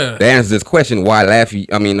 question. yeah. That answers this question why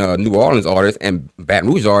New Orleans artists and Baton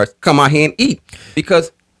Rouge artists come out here and eat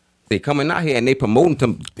because they coming out here and they promoting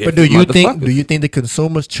to. But do you think the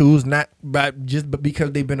consumers choose not but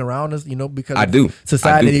because they've been around us? You know, because I of do.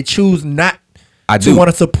 society, I do. they choose not I to do. want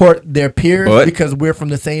to support their peers But- because we're from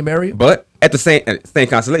the same area? But at the same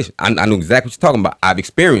constellation, I know exactly what you're talking about. I've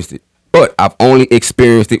experienced it, but I've only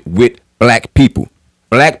experienced it with black people.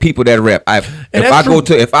 Black people that rap. And If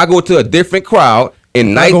that's I go to a different crowd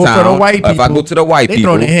in If I go to nighttime, the white if I people, go to the white they people,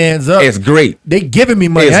 throwing their hands up. It's great. They giving me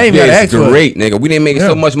money. It's, I ain't even gotta ask it's for it. great, nigga. We didn't make Yeah.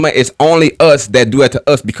 so much money. It's only us that do it to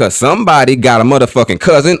us because somebody got a motherfucking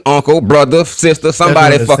cousin, uncle, brother, sister,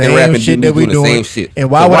 somebody doing the fucking same rapping, shit doing that we the doing. same shit. And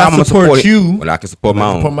why So would I I'ma support it you when I can support my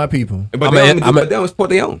own? Support my people. But I'm they a- only I'm a- but they don't support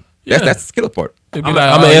their own. Yeah. That's the killer part. It'd be I'm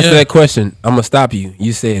like, gonna oh, answer yeah. that question. I'm gonna stop you.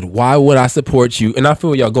 You said, "Why would I support you?" And I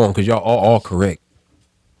feel where y'all going because y'all all correct.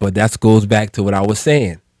 But that goes back to what I was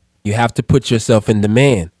saying. You have to put yourself in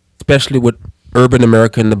demand, especially with urban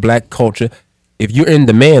America and the black culture. If you're in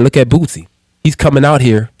demand, look at Bootsy. He's coming out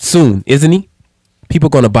here soon, isn't he? People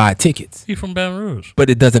gonna buy tickets, He from Baton Rouge.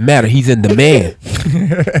 but it doesn't matter. He's in demand.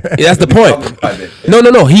 That's the point.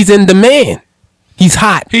 No. He's in demand. He's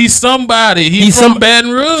hot. He's somebody. He's He's from some-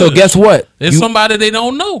 Baton Rouge. So guess what? It's You- somebody they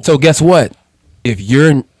don't know. So guess what? If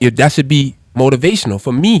that should be motivational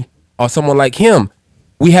for me or someone like him.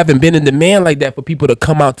 We haven't been in demand like that for people to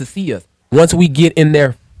come out to see us. Once we get in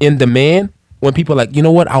there in demand, when people are like, you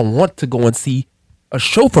know what, I want to go and see a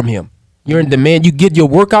show from him. You're in demand. You get your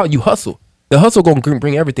workout. You hustle. The hustle gonna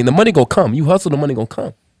bring everything. The money gonna come. You hustle, the money gonna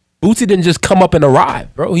come. Bootsy didn't just come up and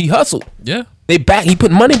arrive, bro. He hustled. Yeah. He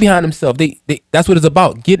put money behind himself. That's what it's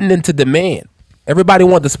about. Getting into demand. Everybody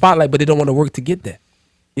want the spotlight, but they don't want to work to get that.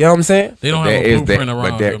 You know what I'm saying? They don't There have a is blueprint that, around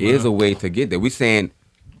but there here, is man. a way to get there. We saying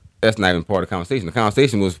that's not even part of the conversation. The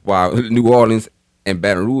conversation was why New Orleans and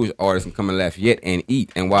Baton Rouge artists can come in Lafayette and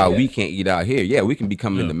eat, and why we can't eat out here. Yeah, we can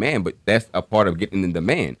become in demand, but that's a part of getting in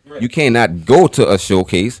demand. You cannot go to a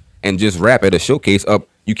showcase and just rap at a showcase up.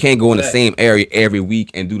 You can't go in the same area every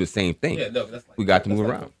week and do the same thing. We got to move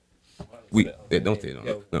around. Don't say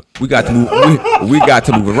it. No. We got to move. We got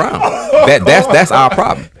to move around. That's our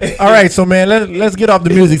problem. All right, so man, let's get off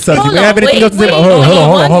the music subject. Hold Man, have on, anything wait, else to say? wait, Hold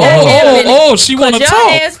on. one second. Oh, she want to Cause y'all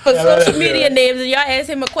talk. asked for social media names and y'all asked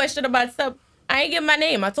him a question about something. I ain't give my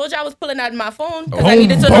name. I told you I was pulling out my phone because I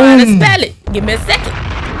needed to know how to spell it. Give me a second.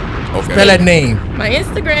 Okay. Spell that name. My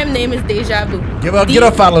Instagram name is Deja Vu. Get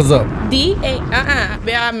our followers up.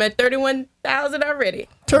 I'm at 31,000 already.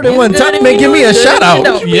 31 times. Man, give me a shout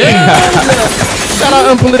out. Yeah. Shout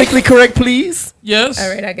out unpolitically correct, please. Yes. All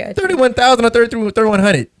right, I got you. 31,000 or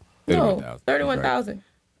 3100. No, 31,000.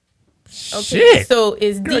 Okay, Shit. so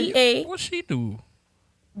it's DAJ What she do?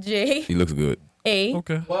 He looks good. A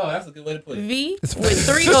Okay. V with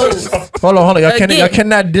 3 O's. Hold on. Y'all Again,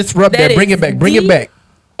 cannot disrupt that that. Bring is it back. Bring it back.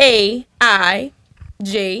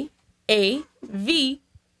 DAIJAV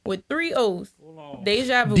with 3 O's.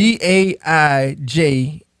 Deja Vu.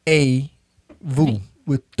 DAIJA VU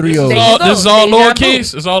with 3 O's. There you go. This is all Deja vu.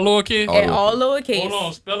 lowercase? It's all lowercase? And all lowercase. Hold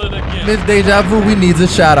on. Spell it again. Miss Deja Vu, we need a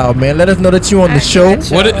shout out, man. Let us know that you on the show. got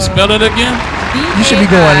you. What? Spell it again? You should be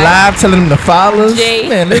going live, telling them to follow us. J-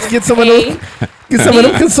 Man, let's get some of A- them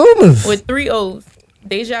consumers. with 3 O's.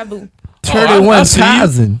 Deja Vu.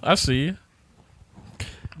 31,000. I see you.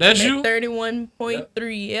 That's At you?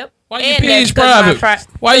 31.3. Yep. Why your And page that's 'cause my private?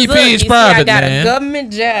 Why your Look, page you see, private, I got man? a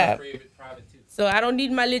government job. So I don't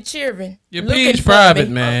need my little children. Your looking page for private,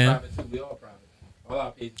 me. man.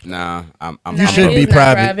 Nah, I'm You should Mine be is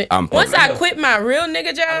not private. I'm Once private. I quit my real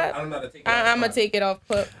nigga job, I'm gonna take it off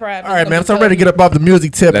private. All right, man. So I'm ready to get up off the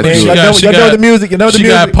music tip, Let's man. do it. Y'all know the music. You know the She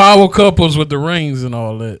got music. power couples with the rings and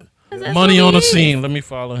all that. That's Money what on it the is. scene. Let me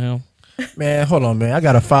follow him. Man, hold on, man. I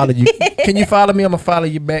gotta follow you. Can you follow me? I'm gonna follow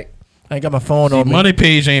you back. I ain't got my phone on me. Money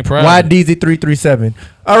page ain't private. YDZ337.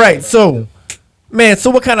 All right, so man, so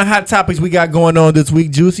what kind of hot topics we got going on this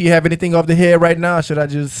week, Juice? You have anything off the head right now? Or should I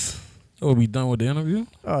just? Oh, we done with the interview?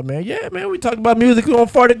 Oh man, yeah, man. We talked about music on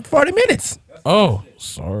 40 minutes. Oh,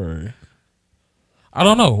 sorry. I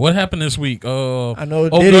don't know what happened this week. I know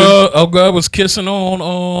Diddy was kissing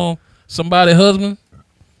on somebody's husband,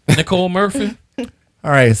 Nicole Murphy. All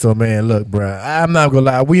right, so man, look, bro. I'm not gonna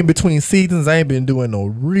lie. We in between seasons. I ain't been doing no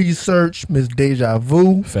research. Miss Deja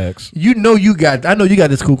Vu. Facts. I know you got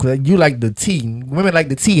this cool because you like the tea. Women like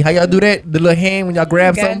the tea. How y'all do that? The little hand when y'all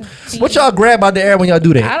grab something. What y'all grab out the air when y'all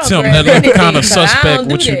do that? I don't Tim, grab that look anything, kind of but I suspect. don't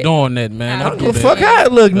do What you that. doing that, man? I Don't don't do Well, that. fuck how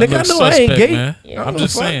it look, That nigga. I look know I ain't suspect, gay. man. Yeah. I'm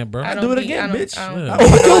just saying, bro. I I don't do it be- again, I don't- bitch. I don't- Yeah. I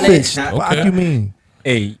would do, Okay. bitch. Fuck Okay. you mean?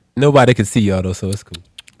 Hey, nobody can see y'all though, so it's cool.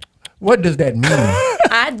 What does that mean?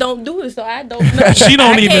 I don't do it, so I don't know. She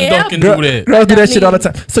don't I even can't help fucking it. do that. Girls do that I shit all the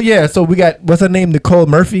mean- time. So yeah, so we got what's her name? Nicole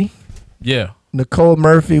Murphy. Yeah. Nicole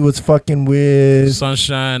Murphy was fucking with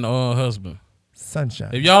Sunshine husband. Sunshine.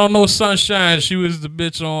 If y'all don't know Sunshine, she was the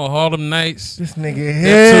bitch on Harlem Nights. This nigga That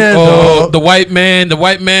here, took, the white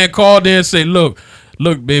man called in and said, look,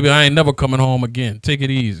 baby, I ain't never coming home again. Take it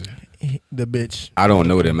easy. the bitch. I don't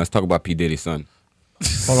know them. Let's talk about P Diddy's son.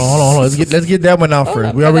 Hold on. Let's get that one out Hold first.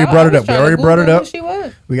 up, We already I brought it was up. We trying to already brought it Google up. who she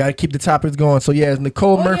was. We gotta keep the topics going. So yeah, it's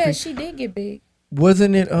Nicole Oh Murphy. yeah, she did get big.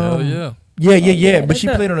 Wasn't it? Hell yeah. Yeah. yeah, But that's she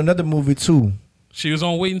up. played on another movie too. She was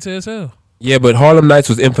on Waiting to Exhale. Yeah, but Harlem Nights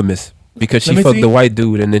was infamous because Let she me fucked see. the white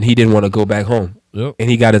dude and then he didn't want to go back home. Yep. And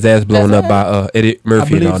he got his ass blown That's up by Eddie I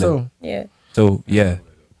Murphy and believe all so. that. Yeah, So yeah,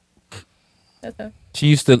 that's her.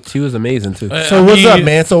 she was amazing too. So what's up,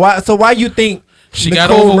 man? So why you think She Nicole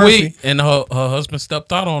got overweight Murphy- and her husband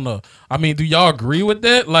stepped out on her. I mean, do y'all agree with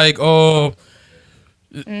that? Like, well,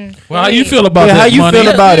 how you feel about Yeah, that? how you Money?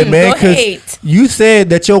 feel about it, man? Go Because ahead. you said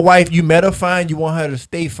that your wife, you met her fine, you want her to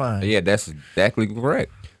stay fine. Yeah, that's exactly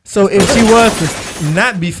correct. So if she was to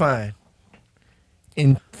not be fine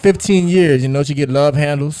in 15 years, she get love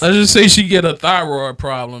handles, Let's just say she get a thyroid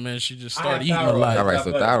problem and she just started eating a lot. All right,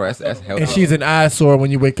 so thyroid, that's healthy. and she's an eyesore when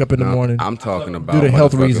you wake up in the morning. I'm talking about Due to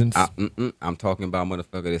health motherfucker- reasons. I'm talking about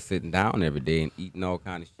motherfucker that's sitting down every day and eating all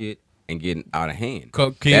kind of shit and getting out of hand.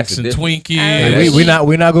 That's Cupcakes the and difference. Twinkies. Hey, that's-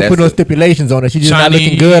 we're not gonna put no that's the- stipulations on it. She's just not looking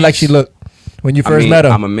Chinese. good like she looked when you first met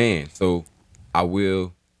her. I'm a man, so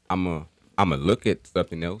I'm a look at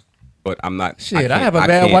something else, but I'm not. Shit, I can't- have a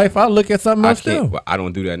bad can't- wife. I'll look at something I else can't. too. Well, I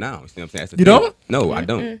don't do that now. You see what I'm saying? That's the You thing. don't? No, I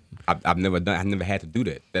don't. I've never done. I never had to do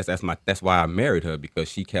that. That's why I married her, because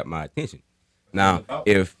she kept my attention. Now,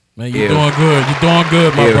 if Man, you're doing good. You're doing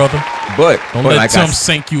good, my if- brother. But Don't but let like Tim I s-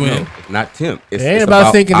 sink you no, in. it's not Tim. It's, It ain't it's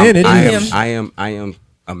about sinking in, it's him. I am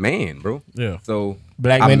a man, bro. Yeah. So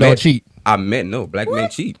Black I men don't cheat. I met no black men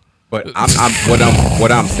cheat. But what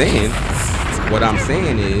I'm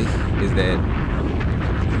saying is that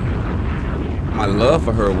my love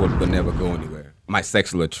for her would never go anywhere. My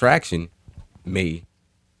sexual attraction may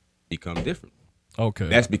become different. Okay.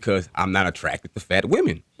 That's because I'm not attracted to fat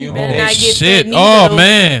women. You better not get shit. fat neither, Oh, though.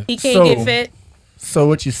 man. He can't So- get fat. So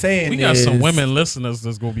what you're saying we got is some women listeners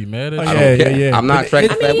that's gonna be mad at Oh, you. I yeah, don't care. yeah. I'm not But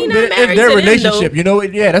attracted it- to fat I mean, women. not It's married their to them, relationship. though. You know,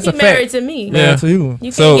 yeah, that's He a married fact. to me. Yeah. To you.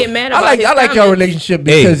 You So- can't get mad I about like his your comments. relationship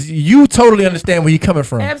Hey. because you totally understand where you're coming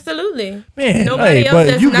from. Absolutely. Man, Nobody hey, else but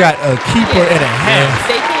that's you not- got a keeper Yeah. and a half.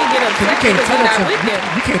 They can't get You upset can't because tell you're it not with to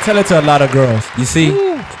them. you can't tell it to a lot of girls. You see,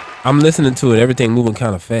 I'm listening to it. Everything moving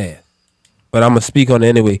kind of fast, but I'm gonna speak on it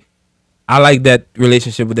anyway. I like that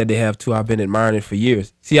relationship that they have too. I've been admiring it for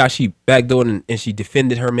years. See how she backdoored and she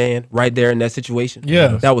defended her man right there in that situation.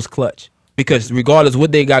 Yeah. that was clutch. Because regardless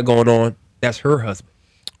what they got going on, that's her husband.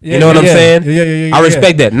 Yeah, You know what I'm yeah, saying? Yeah. I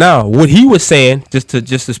respect that. Now, what he was saying, just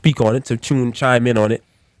to speak on it, to chime in on it,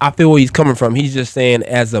 I feel where he's coming from. He's just saying,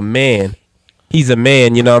 as a man, he's a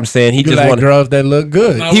man. You know what I'm saying? He You just like want girls that look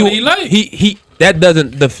good. Not what he like. he that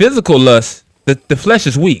doesn't, the physical lust, the flesh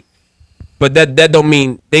is weak, but that don't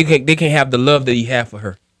mean they can't have the love that he had for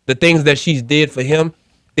her. The things that she's did for him,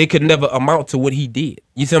 they could never amount to what he did.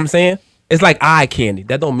 You see what I'm saying? It's like eye candy.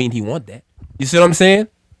 That don't mean he want that. You see what I'm saying?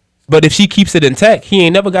 But if she keeps it intact, he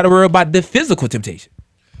ain't never got to worry about the physical temptation.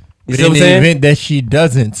 You But see in what I'm the saying? event that she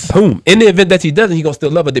doesn't, Boom. In the event that he doesn't, he gonna still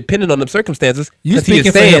love her, depending on the circumstances. You 'Cause he is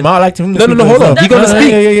speaking for him. I like him to No, speak no, for hold on. himself. He gonna Yeah,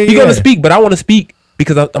 speak. yeah, He gonna yeah. speak, but I want to speak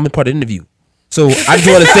because I'm a part of the interview. So I just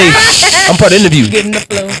want to say I'm part of the interview. Getting the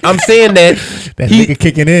flow. I'm saying that that he nigga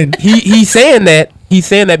kicking in. he's saying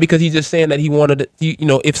that because he's just saying that he wanted to, you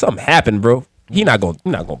know, if something happened, bro, he not gonna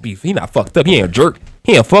be, he not fucked up. He ain't a jerk.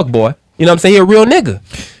 He ain't a fuck boy. You know what I'm saying? He a real nigga.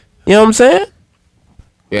 You know what I'm saying?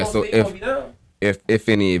 Yeah. So if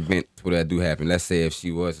any event would that do happen, let's say if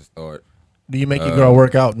she was to start, Do you make your girl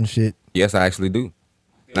work out and shit? yes, I actually do.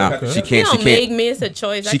 Nah, she You can't. She don't make can't. me. It's a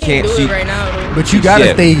choice. She I can't can't- do she- it right now. Though. But you gotta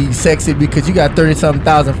Yeah. stay sexy because you got 30-something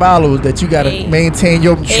thousand followers that you gotta Hey. maintain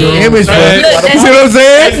your Hey. image. For. Hey. You Look, see what I'm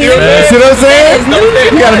saying? You see what I'm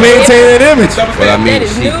saying? You gotta maintain that image. But I mean, That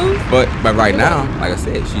is she, new. but right now, like I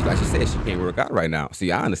said, she said she can't work out right now.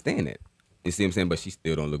 See, I understand that. You see what I'm saying? But she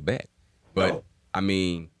still don't look bad. But I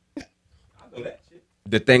mean,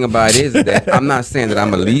 the thing about it is that I'm not saying that I'm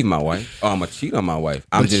gonna leave my wife or I'm gonna cheat on my wife.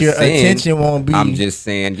 I'm But just your saying attention won't be- I'm just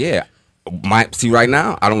saying, yeah. See, right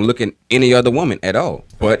now, I don't look at any other woman at all.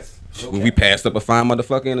 But when we passed up a fine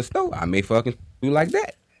motherfucker in the store, I may fucking do like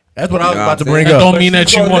that. That's what I was You know about to what I'm bring That up. don't mean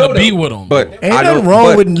that you want to be with him. But Ain't I nothing don't, wrong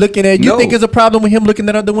but with looking at. You no, think it's a problem with him looking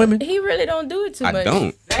at other women? He really don't do it too I much.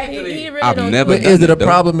 don't. He really I've don't never do But it. is it a Though.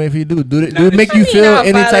 problem if he do? Do it make you I mean, feel I'll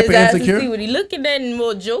any follow type of his ass and insecure? See what he looking at, and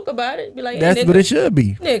we'll joke about it. Be like, hey, That's nigga, what it should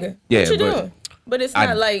be. nigga, Yeah, what you but doing? But it's I-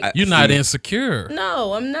 not like, I- You're not See, insecure.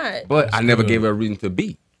 no, I'm not. But I never gave her a reason to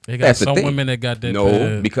be. They got That's the some thing. women that got that No,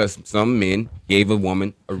 bad. because some men gave a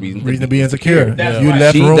woman a reason Reason to be insecure. That's You right.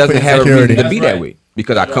 left She room for doesn't have a insecurity. reason to be that way.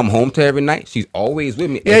 Because I come home to her every night. She's always with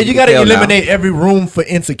me. Yeah, As you can got to tell now. eliminate every room for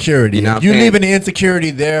insecurity. You know what If you I'm saying? leaving the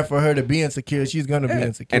insecurity there for her to be insecure, she's gonna be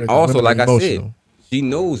insecure. And 'cause also, women like are I said, emotional. she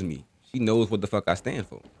knows me. She knows what the fuck I stand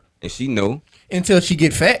for. And she know, Until she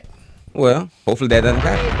get fat. well, hopefully that doesn't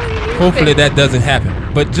happen. Hopefully that doesn't happen.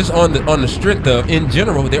 But just on the strength of, in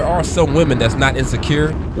general, there are some women that's not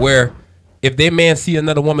insecure where if their man see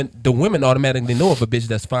another woman, the women automatically know if a bitch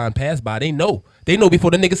that's fine passed by. They know before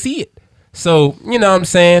the nigga see it. So you know what I'm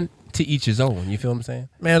saying? To each his own. You feel what I'm saying?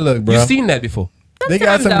 Man, look, bro. You seen that before? They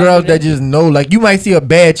got some Sometimes girls I'll that just know. Like you might see a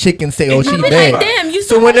bad chick and say, "Oh, she I be bad." like, damn, you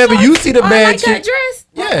So saw whenever that you short? see the Oh, I bad like that chick, dress.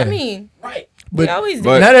 yeah. I mean, but we always do.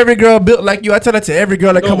 But- not every girl built like you. I tell that to every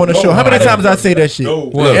girl that come on the show. How many times I say that shit?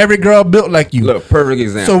 What? Every girl built like you. Look, perfect So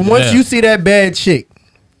example. once Yeah. you see that bad chick,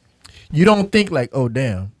 you don't think like, "Oh,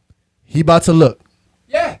 damn, he about to look,"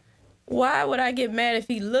 Why would I get mad if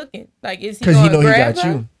he looking? Like, is he because gonna you know he grab got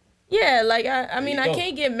her? you. Yeah, like I mean, I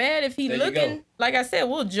can't get mad if he looking. Like I said,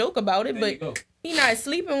 we'll joke about it, but he not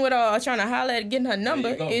sleeping with her or trying to holler at getting her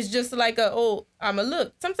number. It's just like I'ma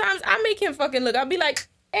look. Sometimes I make him fucking look. I'll be like,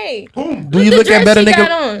 hey, Do you look at better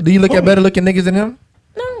niggas? Do you look at better looking niggas than him?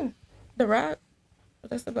 No, The Rock.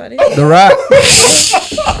 That's about it. The Rock.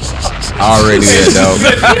 Already there, dog.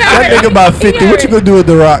 That nigga about 50. What you gonna do with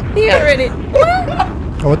The Rock? He already.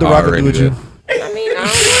 Or what The Rock gonna do with you? I mean, I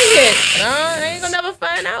don't know yet. I ain't gonna never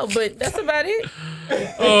find out, but that's about it.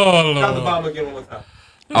 Oh, Lord.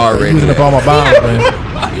 Already Using up all there. my bombs,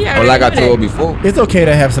 man. He But already like I do that. told before, It's okay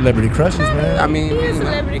to have celebrity crushes, man. I mean, He is you know,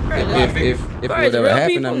 celebrity crush. if it Far would as ever real happen,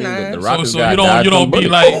 people, I mean, nah. the Rock So, has so got you died don't from be bullets.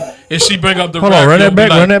 like, if she bring up the Hold Rock, on, run you'll that be back,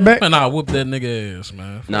 like, run that back. Man, I whoop that nigga ass,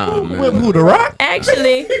 man. Nah, man. Who, The Rock?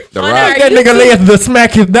 Actually, The on Rock. our That nigga YouTube- lays the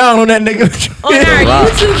smack his down on that nigga. on our Rock.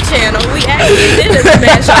 YouTube channel, we actually did a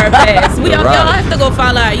smash our pass. The Y'all Rock. have to go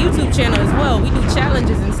follow our YouTube channel as well. We do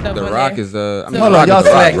challenges and stuff. The on Rock there. is I mean, Hold The on, Rock y'all is The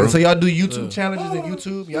Rock, slacking. bro. So y'all do YouTube challenges in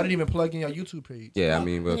YouTube? Y'all didn't even plug in your YouTube page. Yeah, I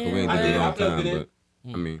mean, well, we ain't Yeah. did it all the time,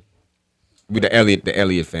 but I mean, we the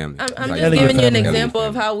Elliott family. I'm It's just like- Elliot giving you an family. example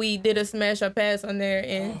of how we did a smash or pass on there,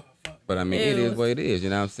 and But I mean, it It is was- what it is. You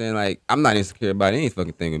know what I'm saying? Like, I'm not insecure about any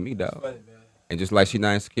fucking thing with me, dog. And just like she's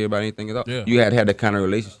not insecure about anything at all. Yeah. You had to have that kind of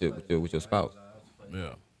relationship with your spouse. Yeah.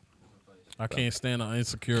 I can't stand an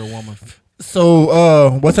insecure woman.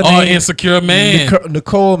 So, what's her Or name? insecure man.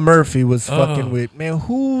 Nicole Murphy was fucking Oh. with, man,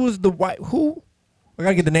 who was the white, who? I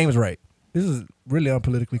gotta get the names right. This is really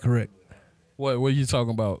unpolitically correct. What are you talking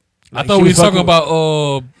about? Like, I thought she we was was talking fucking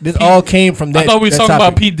about This P- all came from that. I thought we was that talking about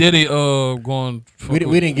topic. P Diddy going. We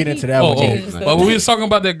didn't get into that Oh, one. oh. yet. But we was talking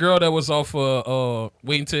about that girl that was off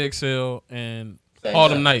Waiting to Exhale and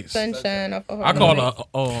Autumn Nights. sunshine off of her. I call Nights.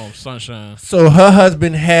 her Sunshine. So her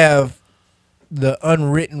husband have the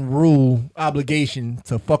unwritten rule obligation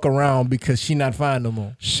to fuck around because she not fine no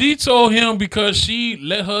more. She told him because she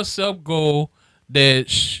let herself go that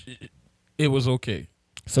it was okay.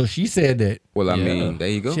 So she said that Well, I Yeah. mean, there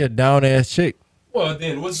you go. she a down ass chick. Well,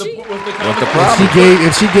 then what's the What's the If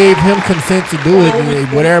problem? she gave him consent to do it,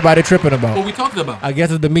 then what everybody tripping about? What we talking about? I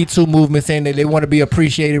guess it's the Me Too movement saying that they want to be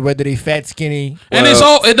appreciated, whether they fat, skinny. And it's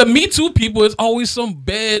Well- all the Me Too people is always some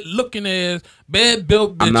bad looking ass, bad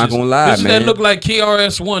built bitches. I'm not gonna lie, bitches man. that look like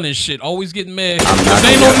KRS-One and shit. Always getting mad. I'm not Cause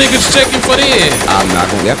ain't no gonna- niggas checking for theirs. I'm not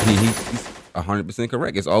gonna. Yep, he's 100%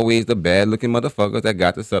 correct. It's always the bad looking motherfuckers that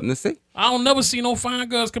got something to say. I don't never see no fine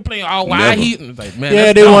girls complain. Oh, why Never. he? Like, man, Yeah,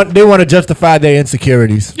 that's they dumb. want to justify their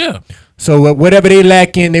insecurities. Yeah, So whatever they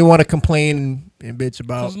lacking, they want to complain and bitch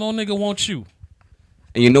about. cause no nigga wants you.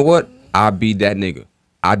 And you know what? I'll be that nigga.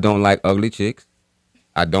 I don't like ugly chicks.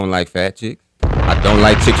 I don't like fat chicks. I don't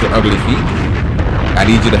like chicks with ugly feet. I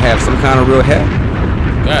need you to have some kind of real hair.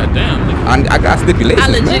 God damn, nigga. I got stipulations,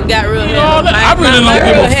 I legit man. got real hair. I really don't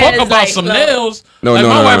give a fuck about like, some nails. No, like no,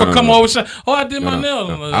 my no, wife no, would come no. over and say, "Oh, I did my nails."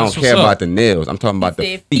 I don't That's care what's about up. the nails. I'm talking about the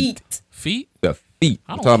Said feet. Feet. The feet.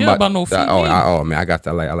 I I'm don't talking care about no feet Oh, either. oh man,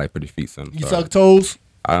 I like pretty feet, son. You Sorry. suck toes?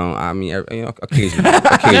 I don't. I mean, occasionally. God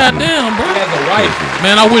Occasionally. damn, bro. a wife.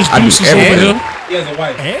 Man, I wish I do Deuce was over everything. here. He has a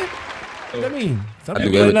wife. Eh? What that mean? Some I do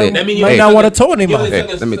people everything. That mean you might ain't not sucking- want to toe in their you mouth. ain't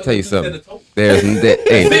Hey, let me tell you something. There's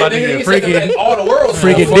Friggin' all the world.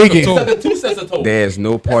 friggin' Fuck the digging. toe. Sucking 2 sets of toes. there's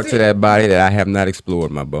no part to that body that I have not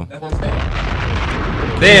explored, my bro. That's what I'm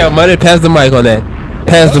saying. Damn, man, pass the mic on that.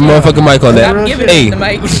 Pass the motherfucking mic on I'm that. giving Hey, him the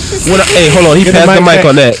mic. hey, hold on. He Get the passed the mic mic back.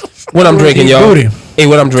 on that. What I'm drinking, y'all. Booty. Hey,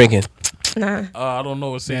 what I'm drinking. Nah. I don't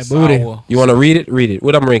know. It says That booty. sour. You want to read it? Read it.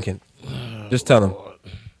 What I'm drinking. Just tell him.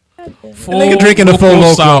 Nigga drinking the full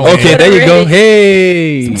loco. sour. Okay, there you go.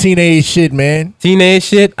 Hey. Teenage shit, man. Teenage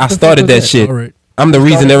shit. I started that shit. All right. I'm the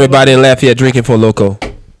reason everybody in Lafayette drinking for Loco.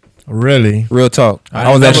 Really? Real talk. I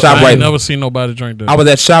ain't was at never- I ain't ShopRite. never seen nobody drink that. I was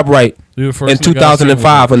at ShopRite You the first in nigga I seen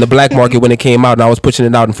 2005 on the black market when it came out, and I was pushing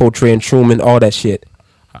it out in Fortran, Truman, all that shit.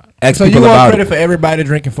 Ask So you people want about credit it. for everybody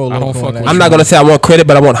drinking full I don't loco? fuck on that with I'm shit? not gonna say I want credit,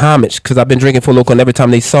 but I want homage because I've been drinking for Loco, and every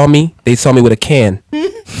time they saw me with a can. and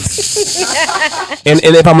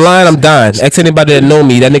if I'm lying, I'm dying. Ask anybody that know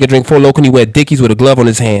me. That nigga drink 4 Loco and he wear Dickies with a glove on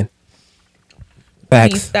his hand. Please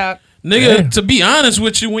Facts. stop. Nigga, to be honest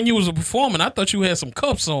with you, when you was a performing, I thought you had some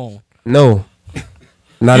cuffs on. No,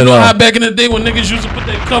 not You at know how all. back in the day when niggas used to put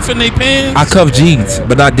their cuff in their pants? I cuff jeans,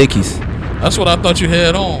 but not Dickies. That's what I thought you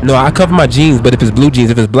had on. No, I cover my jeans, but if it's blue jeans,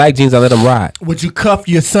 if it's black jeans, I let them ride. Would you cuff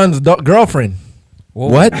your son's girlfriend?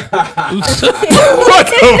 What? Good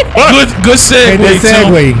Hey, segue, they Tim.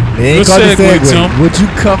 segue. They ain't Good called the segue, segue. Tim. Would you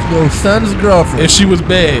cuff your son's girlfriend? If she was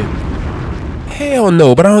bad. Hell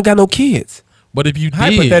no, but I don't got no kids. But if you did.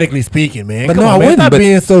 Hypothetically speaking, man. But Come no, on, I man. wouldn't, Stop but-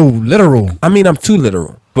 being so literal. I mean, I'm too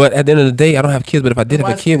literal. But at the end of the day, I don't have kids. But if I did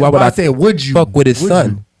have a kid, why would I say would you fuck with his Would son?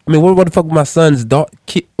 you? I mean, what the fuck with my son's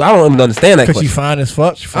kid? I don't even understand that Because she question. fine as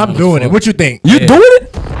fuck. fine I'm as doing it. fuck. What you think? You doing it?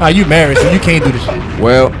 Ah, you married, so you can't do the shit.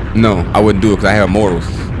 Well, no, I wouldn't do it because I have morals.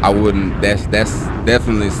 I wouldn't. That's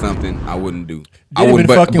definitely something I wouldn't do. I You've wouldn't.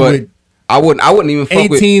 been But, fucking but with I wouldn't even fuck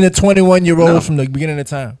with. 18 to 21-year-olds No. from the beginning of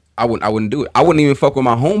time. I wouldn't do it. I wouldn't even fuck with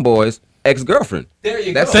my homeboy's ex-girlfriend. There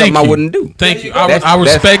you That's go. something Thank I you. wouldn't do. Thank you. That's- I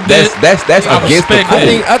respect that's, that. That's I against the respect code.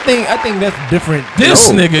 that. I think that's different.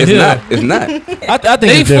 This No, nigga it's here. not. It's not. I think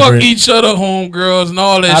They it's fuck different. each other, homegirls, and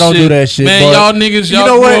all that shit. I don't do that shit. Man, but y'all niggas, y'all you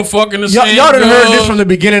know grew what? up fucking the y'all, same y'all done heard this girls. from the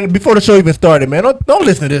beginning, before the show even started, man. Don't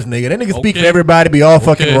listen to this nigga. That nigga speak Okay. for everybody, be all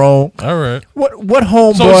fucking Okay. wrong. All right. What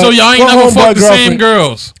homeboy? So y'all ain't what never homeboy fucked the girlfriend- same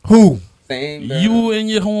girls. Who? You and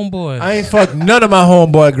your homeboy. I ain't fucked none of my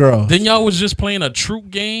homeboy girls. Then y'all was just playing a troop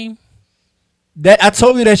game. That I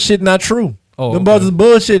told you that shit not true. Oh, Them okay. boys is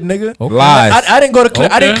bullshit, nigga. Okay. Lies. I didn't go to clear.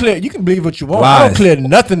 I didn't Okay. clear. You can believe what you want. I don't Lies. clear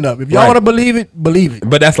nothing up. If y'all Right. want to believe it, believe it.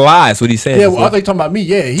 But that's lies. What he said. Yeah, well, I thought you talking about me.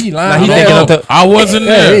 Yeah, he lying. Nah, he Yeah. thinking No, of the- I wasn't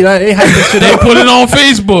Yeah, he there. lying. They hyping shit They up. put it on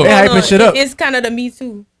Facebook. They hyping shit up. It's kind of the Me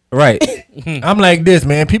Too. right. I'm like this,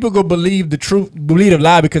 man. People go believe the truth, believe the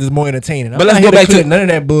lie because it's more entertaining. I'm But let's not go here back clear to- none of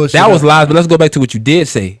that bullshit. That was up. lies. But let's go back to what you did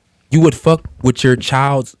say. You would fuck with your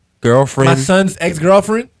child's girlfriend. My son's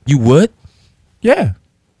ex-girlfriend. You would? Yeah.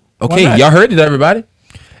 Okay, not? y'all heard it, everybody.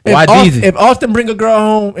 Why If Austin bring a girl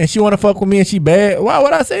home and she want to fuck with me and she bad, why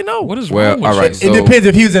would I say no? What is Well, wrong with all right. you? It So- depends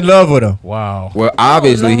if he was in love with her. Wow. Well,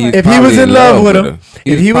 obviously he's If he probably was in love with her. her.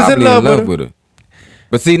 If he was in probably love with her. her.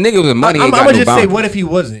 But see, niggas with money I'm ain't got gonna no just say, boundaries. what if he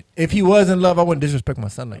wasn't? If he was in love, I wouldn't disrespect my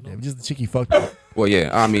son like that. Just the chick he fucked with. Well, yeah,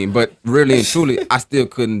 I mean, but really and truly, I still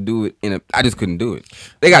couldn't do it. I just couldn't do it.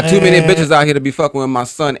 They got too many Man. bitches out here to be fucking with my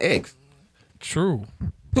son ex. True.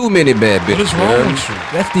 Too many bad bitches. What is wrong man. with you?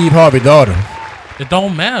 That's Steve Harvey's daughter. It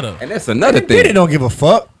don't matter. And that's another Diddy thing. don't give a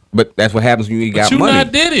fuck. But that's what happens when you But got you money.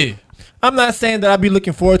 not did it. I'm not saying that I'd be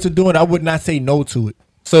looking forward to doing it. I would not say no to it.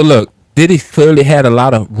 So look, Diddy clearly had a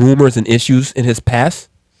lot of rumors and issues in his past.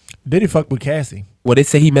 Diddy fuck with Cassie. Well, they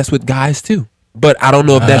say he messed with guys too, but I don't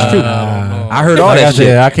know if that's true. I heard all Like I that said,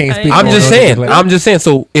 shit. I can't speak. I'm on just no saying. shit like I'm just saying.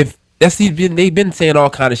 So if they've been saying all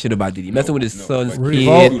kind of shit about Diddy, messing with his son's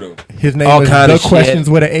Revolt. kid. His name All was kind The of shit. Questions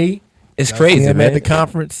with an A. It's See crazy, him at the man.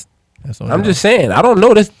 conference. That's on I'm there. just saying. I don't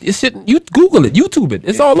know. This shit. You Google it, YouTube it.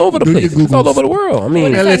 It's all over the Do your place. It's all Googles. over the world. I mean,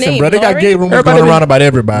 Man, her listen, name? bro. They got Lori? gay rumors Everybody going been- around about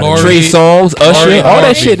everybody. Lori. Trey Songz, Usher, Lori all that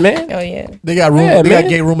Harvey. shit, man. Oh yeah. They got rumors. Yeah, they man. got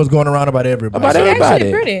gay rumors going around about everybody. About She everybody.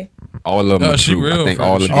 actually pretty. All of them No, are she true. real I think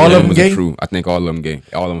friend. all of them, All of them rumors gay? are true. I think all of them gay.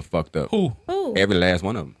 All of them fucked up. Who? Who? Every last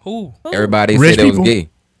one of them. Who? Everybody Rich said that was people? gay.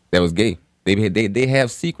 That was gay. They have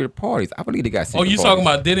secret parties. I believe they got secret Oh, you parties. talking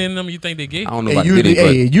about Diddy and them? You think they gay? I don't know It about usually, Diddy,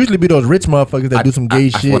 but it usually be those rich motherfuckers that do some gay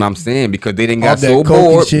that's shit. what I'm saying, because they didn't All got that so coke and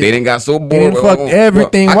bored. shit. They didn't got so They bored. done fuck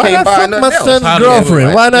everything. I Why can't not buy fuck nothing my else. son's Hollywood, girlfriend?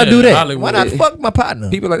 right? Why not do Yeah, that? Hollywood. Why not fuck my partner?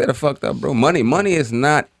 People like that are fucked up, bro. Money is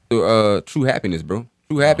not true happiness, bro.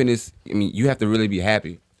 True happiness. I mean, you have to really be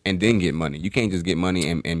happy and then get money. You can't just get money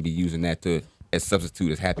and be using that to as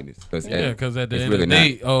substitute as happiness. Yeah, because at the it's end really of the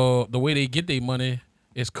day, the way they get their money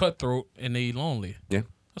is cutthroat and they lonely. Yeah.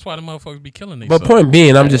 That's why the motherfuckers be killing But themselves. point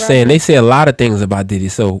being, I'm just saying they say a lot of things about Diddy.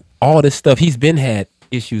 So all this stuff, he's been had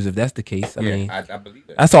issues. If that's the case, I mean, I believe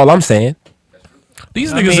that. that's all I'm saying.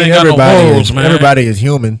 These I niggas mean, ain't got no morals, is, man. everybody is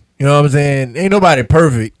human. You know what I'm saying? Ain't nobody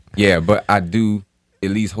perfect. Yeah, but I do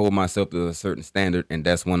at least hold myself to a certain standard, and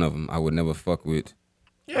that's one of them. I would never fuck with.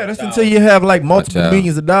 Yeah, that's until you have like multiple child.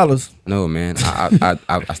 millions of dollars. No, man.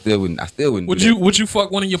 I still wouldn't. I still wouldn't. Would do you that. would you fuck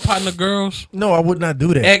one of your partner girls, No, I would not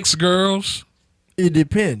do that. ex girls? It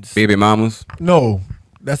depends. baby mamas? No,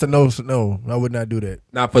 that's a no. No, I would not do that.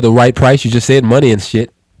 Not for the right price. You just said money and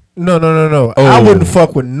shit. No. I Oh. wouldn't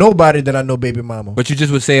fuck with nobody that I know baby mama. But you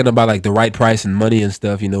just was saying about like the right price and money and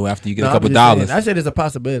stuff. You know, after you get No, a I'm couple just dollars. saying, I said it's a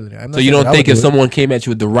possibility. I'm not So you saying don't I think would if do it. someone came at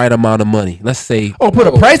you with the right amount of money, let's say, put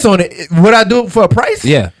a price on it, would I do it for a price?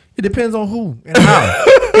 Yeah. It depends on who and how.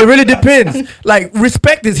 It really depends. Like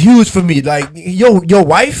respect is huge for me. Like your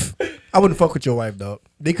wife, I wouldn't fuck with your wife, dog.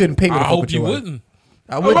 They couldn't pay me to I fuck hope with you your wife. wouldn't.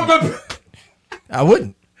 I wouldn't. I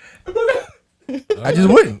wouldn't. I just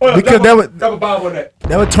wouldn't because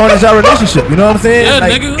that would tarnish our relationship. You know what I'm saying? Yeah,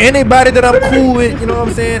 like nigga. anybody that I'm cool with, you know what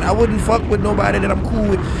I'm saying? I wouldn't fuck with nobody that I'm cool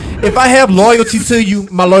with. If I have loyalty to you,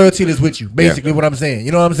 my loyalty is with you. Basically, what I'm saying.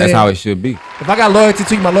 You know what I'm saying? That's how it should be. If I got loyalty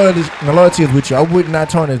to you, my loyalty is with you. I would not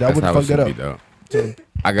tarnish that. I That's wouldn't how it fuck that should up. be,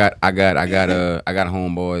 dog. I got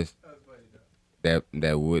homeboys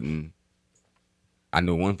that wouldn't. I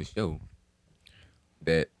know one for sure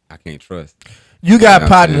that I can't trust. You got Yeah,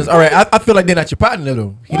 partners. yeah. All right. I feel like they're not your partner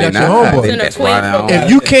though. He They not your not. homeboy. They- That's why I don't If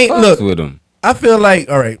you can't fucks look, with them. I feel like,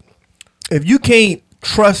 all right, if you can't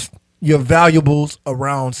trust your valuables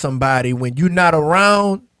around somebody when you're not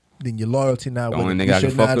around, then your loyalty not The with only them. nigga You I can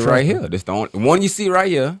should fuck not with trust right them. here. This the only one you see right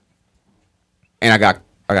here. And I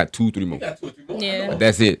got 2, 3 more. Yeah. But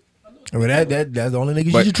that's it. Well, that's the only niggas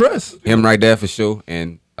you But- should trust. Him right there for sure.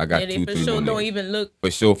 And I got Yeah, 2, they 3 for sure more. don't niggas. even look For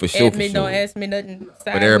sure. at me, don't ask me nothing.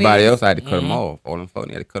 But everybody sideways. else, I had to cut them off. All them fucking,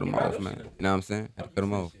 I had to cut them off, man. You know what I'm saying? I had to cut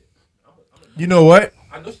them off. You know what?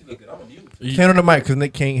 Turn on the mic because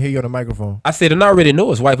Nick can't hear you on the microphone. I said, and I already know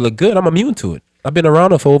his wife look good. I'm immune to it. I've been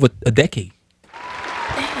around her for over a decade.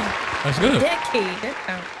 That's good. Decade, that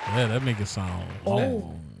sounds. Yeah, that make it sound.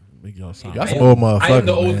 Oh. Make y'all sound. Y'all some old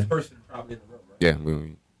motherfuckers, man. person probably in the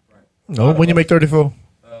room, right? Yeah. No, when you make 34.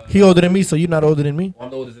 He older than me, so you're not older than me. I'm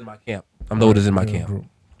the oldest in my camp. I'm the oldest in my camp. Group.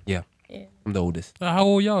 Yeah. Yeah. I'm the oldest. How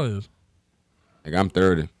old y'all is? Like I'm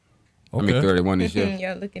 30. I'm Okay. 31 this year.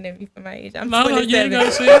 Y'all looking at me for my age. I'm No, you 27. ain't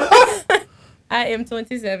gotta say it. I am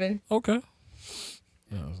 27. Okay.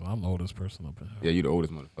 Yeah, so I'm the oldest person up here. Yeah, you the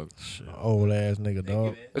oldest motherfucker. Old ass nigga,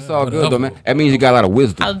 dog. It's all whatever. good though, man. That means you got a lot of I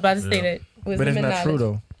wisdom. was about to say that. But Wisdom it's and not true knowledge.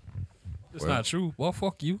 though. It's not true. Well,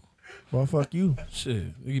 fuck you. Well, fuck you. Shit,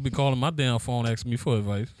 you be calling my damn phone asking me for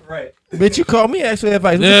advice. Bitch, you call me actually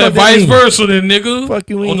advice. What the Yeah, fuck that vice mean? versa, then, nigga. Fuck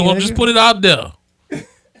you Oh, mean, no, I'm just nigga? put it out there.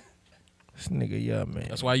 This nigga, yeah, man.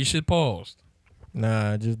 That's why you should pause.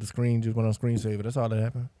 Nah, just the screen just went on screensaver. That's all that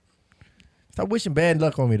happened. Stop wishing bad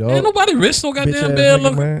luck on me, dog. Ain't nobody risk no goddamn Bitch-ass bad nigga,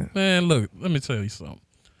 luck. man. Man, look, let me tell you something.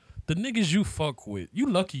 The niggas you fuck with, you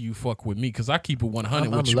lucky you fuck with me because I keep it 100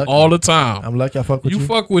 I'm with you lucky. all the time. I'm lucky I fuck with you. You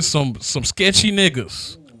fuck with some sketchy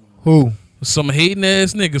niggas. Who? Some hating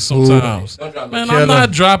ass niggas sometimes. Man, Kill I'm not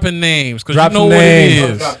 'em. dropping names because Drop you know some what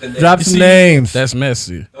names. it is. Drop You some see, names. That's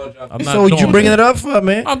messy. I'm not So you doing bringing that. it up for,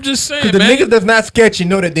 man? I'm just saying, Because the man. niggas that's not sketchy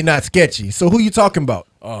know that they're not sketchy. So who you talking about?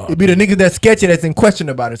 It be the niggas that's sketchy that's in question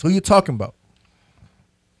about it. So who you talking about?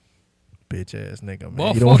 Bitch ass nigga, man.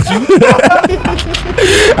 Well, You don't fuck you.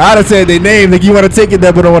 I'd have said their name. Like you want to take it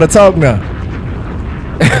there, but don't want to talk now.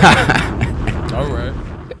 All right.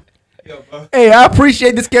 Hey, I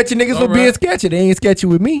appreciate the sketchy niggas for All being right. sketchy. They ain't sketchy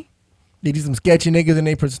with me. They just some sketchy niggas in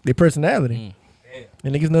their personality.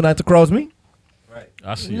 And niggas know not to cross me.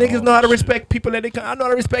 I see. Niggas all know how to that shit. respect people that they come. I know how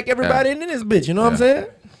to respect everybody in this bitch. You know what I'm Yeah. saying?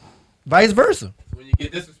 Vice versa. When you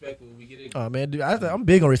get disrespectful, we get it. Oh man, dude, I'm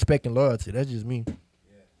big on respect and loyalty. That's just me.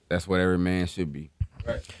 That's what every man should be.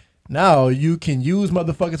 Now you can use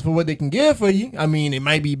motherfuckers for what they can give for you. I mean, it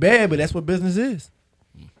might be bad, but that's what business is.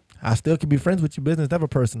 I still can be friends with your business, never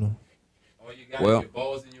personal. All you got Well- is your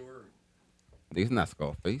balls and your word. It's not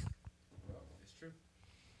Scarface. It's true.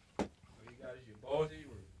 All you got is your balls and your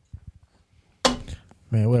word.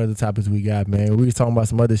 Man, what other topics we got, man? We was talking about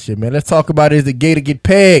some other shit, man. Let's talk about is the gay to get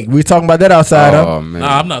pegged. We was talking about that outside, huh? Oh man.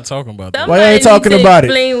 Nah, I'm not talking about that. Why you ain't talking about it?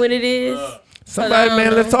 Explain what it is. Somebody, I don't man,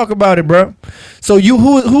 know. let's talk about it, bro. So you,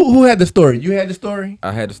 who had the story? You had the story?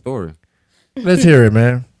 I had the story. Let's hear it,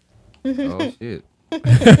 man. Oh shit.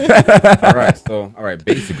 all right,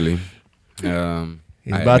 basically. He's I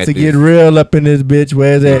had about met to this- get real up in this bitch.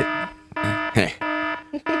 Where's that?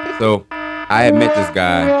 So I had met this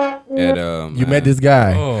guy at You met this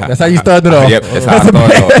guy. Oh. That's how you started off. Yep, that's how I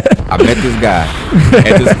started off. I met this guy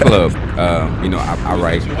at this club. You know, I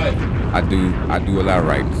write. I do a lot of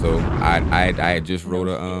writing. So I had just wrote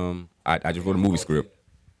I just wrote a movie script.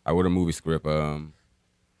 I wrote a movie script. And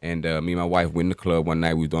me and my wife went in the club one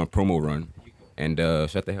night. We was doing a promo run, and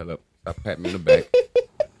shut the hell up. Stop patting me in the back.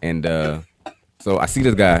 And so I see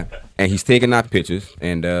this guy, and he's taking our pictures,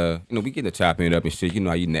 and you know, we get to chopping it up and shit. You know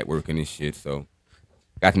how you networking and shit. So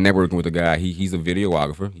got to networking with the guy. He's a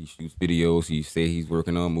videographer. He shoots videos. He say he's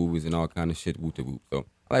working on movies and all kind of shit. Whoop to whoop. So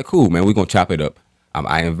I'm like, cool, man. We gonna chop it up.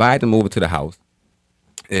 I invited him over to the house.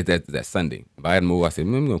 That Sunday. Invited him over. I said,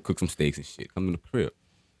 man, we're gonna cook some steaks and shit. Come to the crib,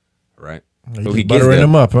 right? So he buttering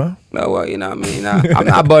them up, huh? No, well, you know what I mean? I'm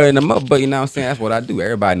not buttering them up, but you know what I'm saying? That's what I do.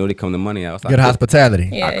 Everybody know they come to money house. Good hospitality.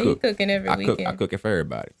 Yeah, he cook. cooking every weekend. I cook it for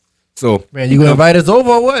everybody. So Man, you gonna invite us over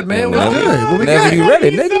or what, man? What's good? What we whenever got? you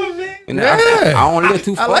ready, nigga. You know, Yeah. I don't live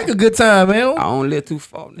too I far. like a good time, I man. don't live too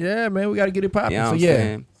far. Nigga. Yeah, man, we gotta get it popping. You know So what I'm yeah,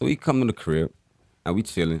 saying? So he come to the crib, and we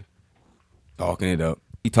chilling, talking it up.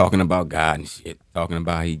 He talking about God and shit. Talking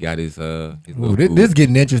about how he got his Ooh, little this, boo. this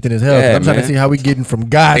getting interesting as hell. Yeah, I'm trying to man. see how we getting from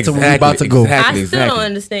God to where we Exactly, about to go. exactly. I still don't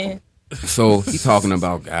understand. So he talking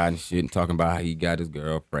about God and shit, and talking about how he got his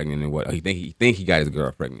girl pregnant and what he think he got his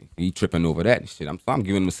girl pregnant. He tripping over that and shit. I'm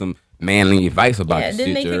giving him some manly advice about Yeah, this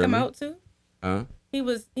didn't shit. they you kick him heard me? out too? Huh? He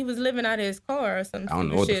was living out of his car or something. I don't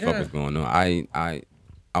know what the shit, fuck huh? was going on.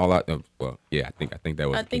 Well, yeah, I think that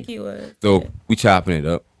was. I the think case. he was. So yeah. we chopping it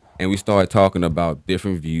up, and we started talking about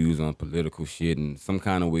different views on political shit, and some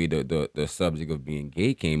kind of way the subject of being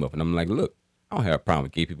gay came up, and I'm like, look, I don't have a problem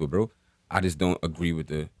with gay people, bro. I just don't agree with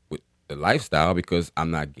the lifestyle because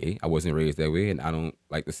I'm not gay. I wasn't raised that way, and I don't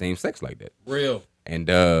like the same sex like that. Real. And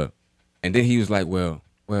then he was like, well,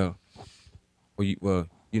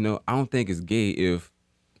 you know, I don't think it's gay if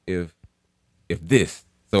this.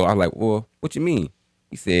 So I was like, well, what you mean?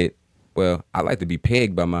 He said, well, I like to be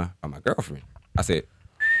pegged by my girlfriend. I said,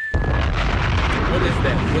 What is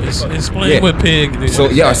that? What the fuck? Explain Yeah. what pig is. so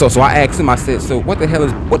yeah, so I asked him. I said, so what the hell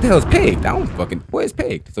is pegged? I don't fucking what is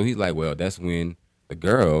pegged? So he's like, well, that's when the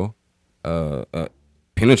girl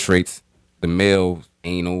penetrates the male's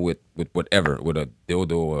anal with whatever, with a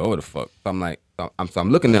dildo or whatever the fuck. So I'm like, I'm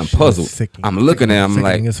looking at him puzzled. Sickening, I'm looking at him sickening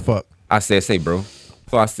like, as fuck. I said, say, bro.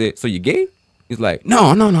 So I said, so you gay? He's like, no,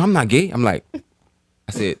 I'm not gay. I'm like,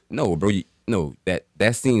 I said, no, bro, no,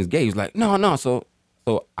 that seems gay. He's like, no. So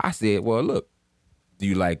I said, well, look, do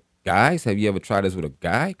you like guys? Have you ever tried this with a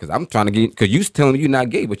guy? Because I'm trying to get, because you telling me you're not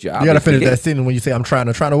gay, but you're You gotta obviously finish gay. that sentence when you say I'm trying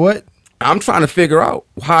to what? I'm trying to figure out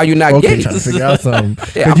how you're not Okay, gay. trying to figure out something.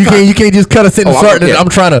 Yeah, 'Cause I'm you trying- can't just cut a sentence Oh, short. yeah. I'm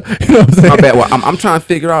trying to, you know what I'm saying? My bad. Well, I'm trying to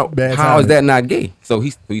figure out Bad how is timing. that not gay. So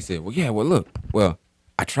he said, well, yeah, well, look, well,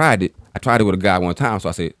 I tried it with a guy one time. So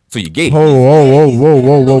I said, so you gay?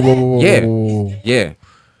 Whoa. Yeah.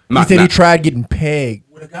 He said he tried getting pegged.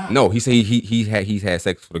 No, he said he's had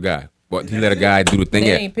sex with a guy, but he let a guy do the thing. That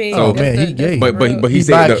Yeah. ain't pig. Oh, That's man, the- he gay. that's But he He's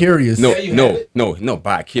said bi-curious. No,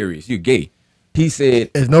 bi-curious. You gay. He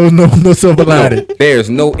said There's no silver lining. there's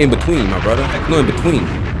no in between, my brother. No in between.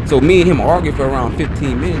 So me and him argued for around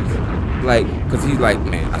 15 minutes. Like, cause he's like,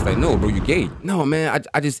 man, I was like, no, bro, you gay. No, man,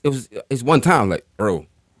 it's one time, like, bro.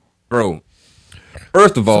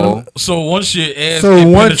 First of all, So once your ass So get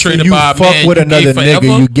once penetrated you by a fuck man, with you gay another forever?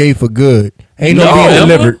 nigga, you gay for good. Ain't no No. being Ever?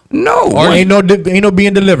 delivered. no, Ain't no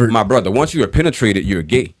being delivered. my brother, once you are penetrated, you're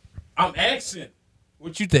gay. I'm asking.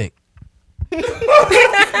 What you think?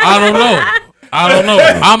 I don't know.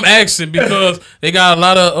 I'm asking because they got a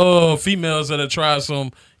lot of females that have tried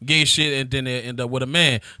some gay shit and then they end up with a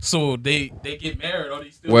man. So they get married or they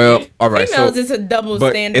still Well, gay. all right, Females so is a double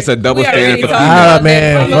but standard. it's a double We already standard for talked females. about that.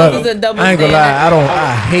 man, Females but is a double I ain't gonna lie. standard.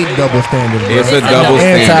 I hate double standard. Bro. It's a It's double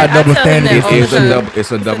standard. Anti-double I tell them standard. that all the It's a time. double. It's a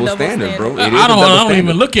It's a double double standard, bro. standard. It is I a don't double even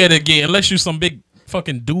standard. look at it gay unless you some big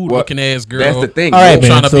fucking dude Well, looking ass girl. That's the thing. All right, Trying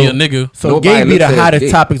man. to So, be a nigga. so Nobody gay be looks the at it hottest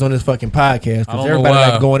gay. topics on this fucking podcast I because don't know everybody why.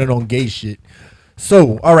 like going in on gay shit.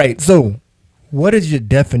 So, all right. So, what is your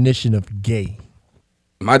definition of gay?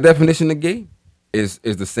 My definition of gay is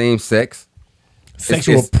the same sex.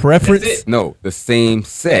 Sexual it's- preference? No, the same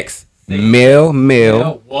sex. Male,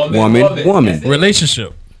 woman.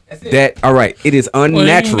 Relationship. That all right? It is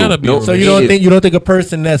unnatural. gotta be No, So It you don't think a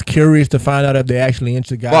person that's curious to find out if they actually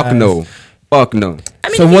into guys? Fuck no. Fuck no. I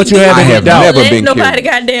mean, So if once you have I any have doubt, never let been nobody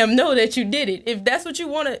curious. goddamn know that you did it. If that's what you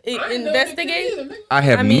want to investigate, I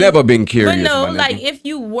have I mean, never been curious. But no, my like nigga. if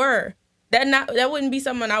you were, that wouldn't be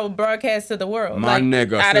something I would broadcast to the world. My like,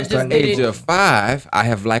 nigga, I'd have since the just did age it. of 5, I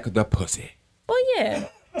have liked the pussy. Well, yeah.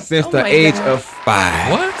 Since Oh the my age God. of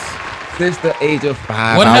 5. What? Since the age of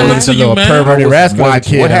 5. What I happened was- to you, little man? perverted I was rascal as a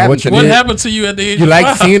watching- kid. what Now, happened to you What did? happened to you at the age You of like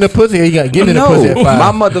 5? seeing the pussy? Or you got getting in the pussy at No,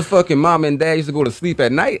 5? my motherfucking mom and dad used to go to sleep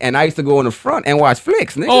at night, and I used to go in the front and watch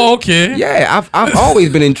flicks, nigga. Oh, okay. Yeah, I've always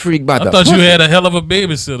been intrigued by I the thought you pussy. had a hell of a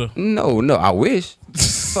babysitter. No, I wish.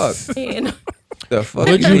 Fuck. And The fuck.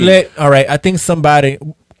 Would you let? All right, I think somebody.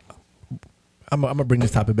 I'm gonna bring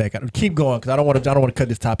this topic back. Keep going because I don't want to cut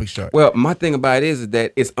this topic short. Well, my thing about it is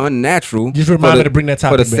that it's unnatural. Just remind for me to bring that for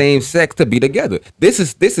topic the back. same sex to be together. This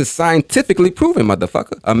is scientifically proven,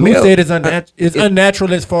 motherfucker. A Who male. said it's unnatural? It's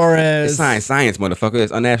unnatural as far as It's science, motherfucker.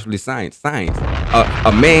 It's unnaturally science.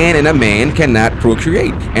 A man and a man cannot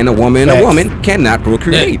procreate, and a woman and a Facts. woman cannot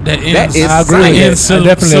procreate. That That is ends- I agree with science. that. I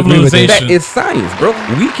definitely agree with that. civilization. That is science, bro.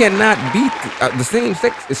 We cannot be the same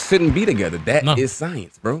sex. It shouldn't be together. That is No.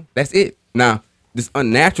 science, bro. That's it. Now, this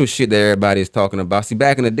unnatural shit that everybody is talking about. See,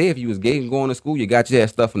 back in the day, if you was gay and going to school, you got your ass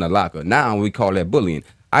stuff in the locker. Now we call that bullying.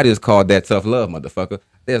 I just called that tough love, motherfucker.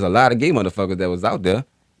 There's a lot of gay motherfuckers that was out there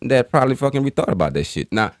that probably fucking rethought about that shit.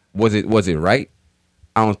 Now, was it right?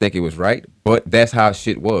 I don't think it was right, but that's how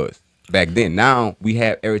shit was back then. Now we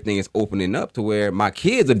have everything is opening up to where my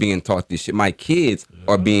kids are being taught this shit. My kids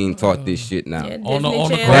are being taught this shit now. yeah, On the- Disney on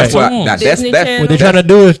the Channel. That's why. cartoons. Now, Disney that's Channel. what they're trying to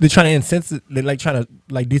do is they're trying to trying to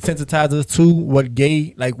desensitize us to what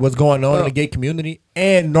gay, like what's going on in the gay community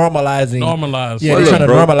and normalizing. Normalize. Yeah, Well, they're look, trying to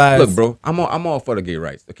bro, normalize. Look, bro, I'm all for the gay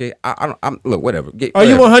rights. Okay, I'm look whatever. Gay, Are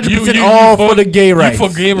you whatever. 100% You all for the gay rights? You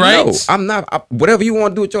for gay rights? No, I'm not. Whatever you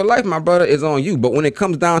want to do with your life, my brother, is on you. But when it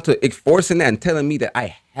comes down to enforcing that and telling me that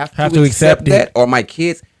I have to accept that, it. or my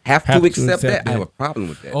kids have to accept that, accept I have that. a problem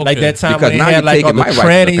with that. Okay. Like that time Because when now they had you're like all taking the my rights as a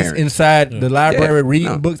trannies parent. inside the library Yeah, reading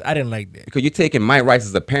no. books. I didn't like that. Because you're taking my rights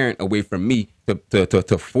as a parent away from me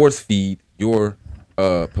to force feed your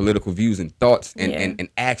political views and thoughts and, Yeah. and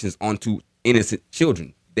actions onto innocent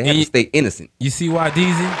children. They have And to you- stay innocent. You see why,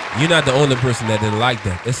 DZ? You're not the only person that didn't like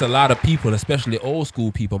that. It's a lot of people, especially old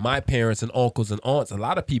school people, my parents and uncles and aunts, a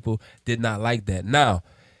lot of people did not like that. Now,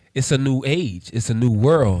 it's a new age. It's a new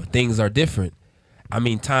world. Things are different. I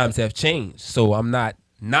mean, times have changed. So I'm not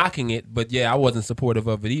knocking it, but yeah, I wasn't supportive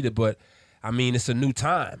of it either. But I mean, it's a new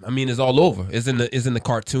time. I mean, it's all over. It's in the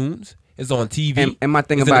cartoons. It's on TV. And my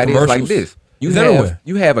thing It's in about the it is like commercials. this. It's everywhere.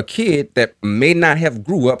 You have a kid that may not have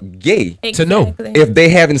grew up gay To know. Exactly. if they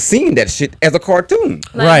haven't seen that shit as a cartoon.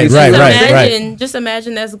 Like, Right, just right, right, imagine, Just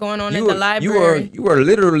imagine that's going on at the library. You are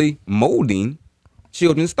literally molding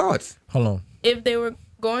children's thoughts. Hold on. If they were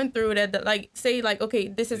going through that, like say like, okay,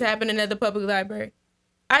 this is happening at the public library.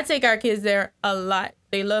 I take our kids there a lot.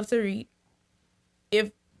 They love to read.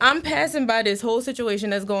 If I'm passing by this whole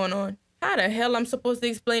situation that's going on, how the hell I'm supposed to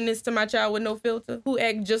explain this to my child with no filter who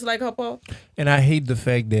act just like her Paul? And I hate the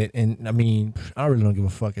fact that, and I mean, I really don't give a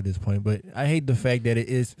fuck at this point, but I hate the fact that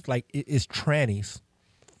it's trannies.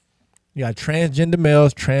 You got transgender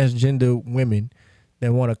males, transgender women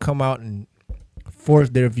that want to come out and force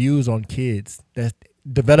their views on kids. That's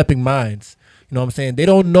developing minds. You know what I'm saying? They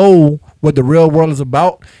don't know what the real world is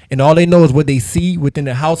about, and all they know is what they see within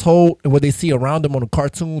the household and what they see around them on the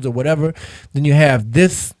cartoons or whatever. Then you have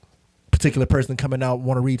this particular person coming out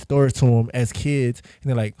want to read stories to them as kids, and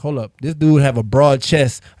they're like, "Hold up, this dude have a broad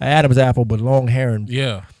chest, an Adam's apple, but long hair, and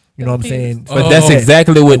Yeah. you know what I'm saying." But Oh. that's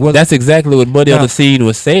exactly what Well, Money on Now- the Scene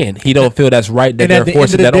was saying. He don't feel that's right that And they're at the end of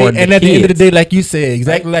forcing the that day, on and the at the end of the kids. day, like you said,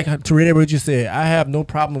 exactly like to reiterate what you said, I have no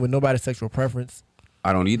problem with nobody's sexual preference.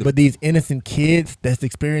 I don't either. But these innocent kids that's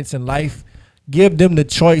experiencing life, give them the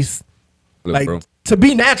choice, Look, like bro, to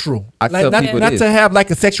be natural, I like tell not, people not this. to have like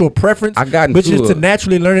a sexual preference, I got but into just to a-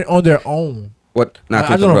 naturally learn it on their own. what? Not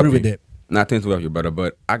to I don't interrupt agree with you. that. Not to interrupt you, brother,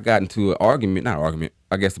 but I got into an argument, not an argument,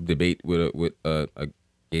 I guess a debate with a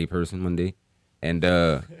gay person one day. And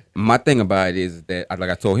my thing about it is that, like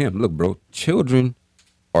I told him, look, bro, children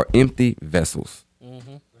are empty vessels.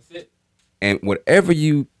 That's it. And whatever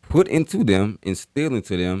you put into them, instill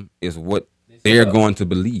into them, is what they're going to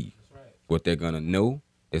believe. What they're going to know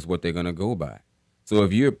is what they're going to go by. So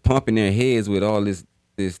if you're pumping their heads with all this,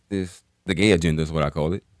 the gay agenda is what I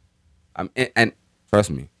call it. And trust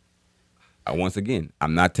me, once again,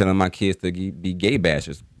 I'm not telling my kids to be gay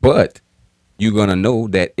bashers, but you're going to know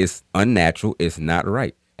that it's unnatural, it's not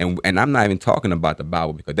right. And I'm not even talking about the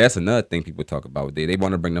Bible because that's another thing people talk about. They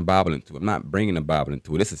want to bring the Bible into it. I'm not bringing the Bible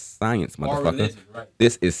into it. This is science, motherfucker. religion, right.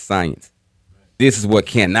 This is science. This is what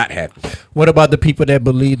cannot happen. What about the people that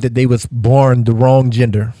believe that they was born the wrong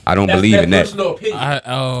gender? I don't believe in that. Opinion. I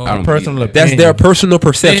don't Personal believe in that. That's their personal They,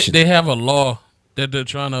 perception. they have a law that they're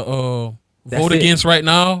trying to vote it. against right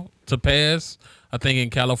now to pass. I think in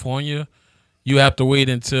California, you have to wait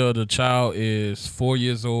until the child is 4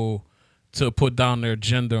 years old to put down their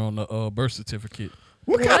gender on the birth certificate.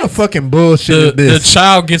 What kind of fucking bullshit The, is this? the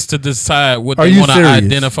child gets to decide what Are they you want to serious?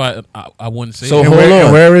 identify. I wouldn't say. So that. And hold where,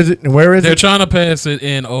 on. where is it? And where is They're it? trying to pass it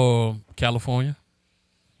in California.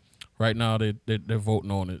 Right now, they're voting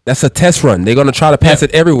on it. That's a test run. They're gonna try to pass it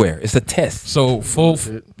everywhere. It's a test. So,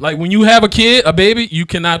 like when you have a baby, you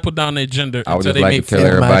cannot put down their gender I would until just they like make to tell If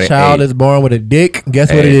my everybody, child hey, is born with a dick, guess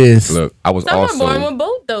what it hey, is? Look, I was Some are also born with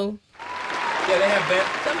both though. Yeah, they have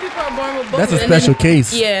that. Some people are born with both. That's a and special then-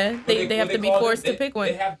 case. Yeah, they have to be forced to pick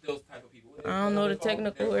one. have those type of people. I don't know the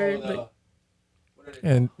technical word, but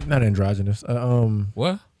And not androgynous.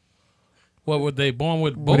 What? What were they born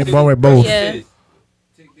with? When Both? they born with both. yeah.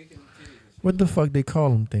 What the fuck they call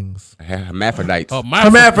them things? hermaphrodites. Oh,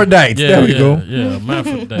 Hermaphrodites. Yeah, There we yeah, go. Yeah,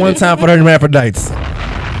 hermaphrodite. One time for the hermaphrodites.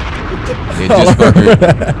 They're just fucking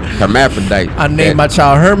hermaphrodite. I named my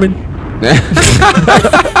child Herman.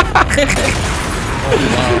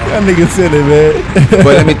 That nigga said it, man. But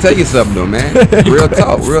let me tell you something though, man. Real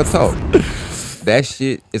talk, real talk. That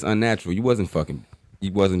shit is unnatural. You wasn't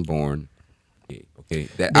born. gay, okay.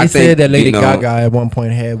 That, They said that Lady Gaga at one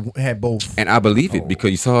point had both. and I believe it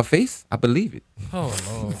because you saw her face. I believe it. Oh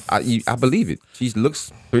Lord. I believe it. She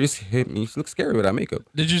looks pretty. She looks scary without makeup.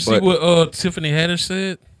 Did you see But- what Tiffany Haddish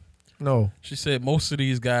said? No. She said most of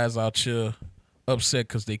these guys out here upset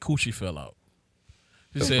because they coochie fell out.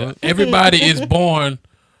 She said everybody is born.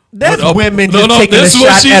 That's with a- women No, just no, taking a that's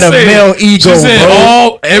what shot she at a said. male ego, She said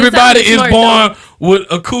bro. everybody is smart, born with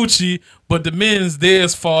a coochie, but the men's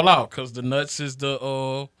theirs fall out because the nuts is the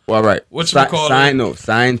Well, all right. What you call it? No,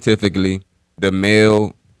 scientifically, the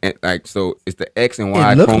male, and like so, it's the X and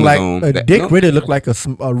Y It looked like chromosome. a dick. Really looked like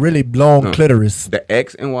a really long No. clitoris. The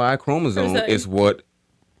X and Y chromosome Exactly. is what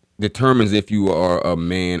determines if you are a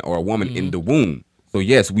man or a woman in the womb. So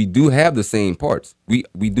yes, we do have the same parts. We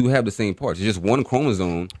do have the same parts. It's just one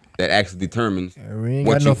chromosome that actually determines We ain't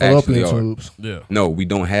what got no you actually fallopian are. tubes. yeah. No, we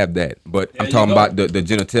don't have that. But I'm talking about the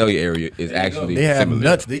genitalia area is actually They have similar.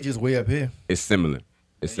 nuts. They just way up here. It's similar.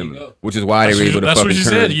 It's similar. Which is why they were able to That's fucking what she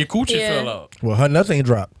turn. said. Your coochie Yeah. fell out. Well, her nuts ain't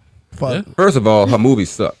dropped. Fuck. Yeah. First of all, her movies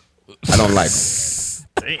suck. I don't like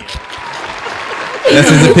them. That's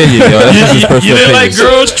his opinion, yo. That's just his You personal didn't like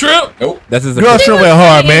opinion. Girls Trip? Nope. That's his Girl opinion. Trip went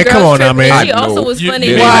hard, man. Come on now, man. She also know. was You, funny.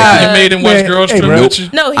 you, did. made, you made him watch Man, Girls hey, Trip, bro. didn't you?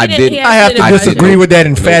 No, he I didn't. didn't. He I have to actually didn't disagree watch with that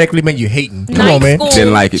emphatically, man. You hating. Come Night on, man. School.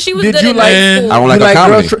 Didn't like it. She was Did good you at like? Night I School. don't like you a like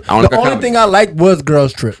comedy. Girls Trip? I don't The like a only comedy. thing I liked was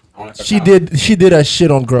Girls Trip. She did a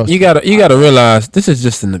shit on Girls You Trip. gotta realize this is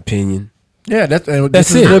just an opinion. Yeah, that's That's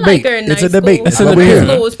this is it. a I like debate. her in It's a Night debate. School. That's an what we're opinion.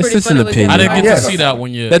 here. School was pretty It's just an funny with opinion. I didn't get Yeah. to see that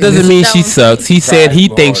one yet. That doesn't mean That she was- sucks. He said he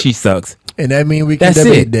thinks she sucks. And that means we can That's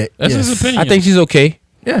debate it. that. That's Yes. his opinion. I think she's okay.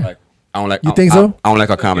 Yeah. I don't like. You think so? I don't like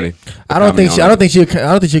her comedy. I don't think she. I don't think she. I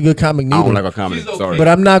don't think she's a good comic I don't neither. like her comedy. Sorry. But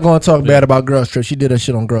I'm not going to talk bad about Girls Trip. She did a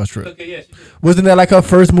shit on Girls Trip. Wasn't that like her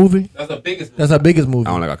first movie? That's the biggest. That's her biggest movie.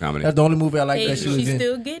 I don't like her comedy. That's the only movie I like Hey, that she was she's in.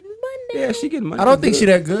 still getting money. Yeah, she getting money. I don't think she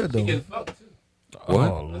that good though. What?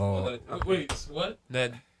 Oh Lord. Wait, what?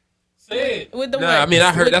 That, Say it. With the nah, what? I mean,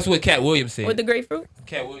 I heard With- that's what Cat Williams said. with the grapefruit.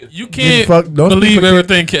 Cat Williams. You can't fucked- don't believe forget-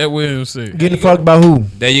 everything Cat Williams said. Getting fucked by who?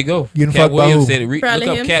 There you go. Getting Cat fucked by Williams who? said it. Probably Look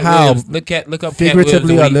up him. Cat How? Williams. Look up Cat Williams.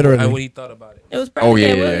 Figuratively and or literally? And what he thought about it. It was Oh probably yeah,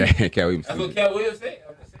 Cat yeah, Williams. yeah. Cat Williams. Cat Williams said.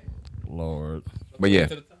 Lord. But yeah,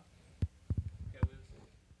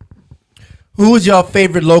 Who is your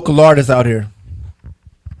favorite local artist out here?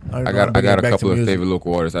 I got a couple of favorite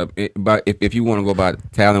local artists. But if you want to go by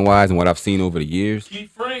talent wise and what I've seen over the years,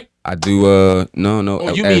 Keith Frank. I do. No.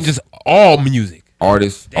 Oh, you as mean just all music?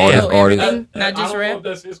 artists, Damn. artists. Everything, not just rap.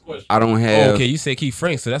 That's his question. I don't have. Okay, you said Keith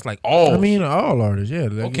Frank, so that's like all. I mean, all artists. Yeah.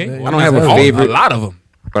 okay. I don't have a All- favorite. A lot of them.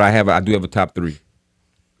 But I do have a top three.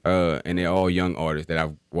 And they're all young artists that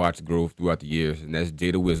I've watched grow throughout the years, and that's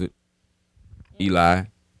Jada Wizard, Eli,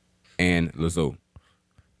 and Lizzo.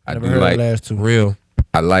 I Never do heard like of the last two. Real.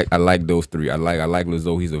 I like those three. I like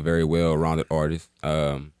Lizzo. He's a very well-rounded artist.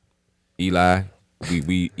 Eli,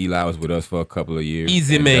 Eli was with us for a couple of years.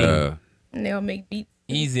 Easy and, man. And they'll make beats.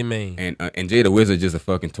 Easy man. And Jada Wizard just a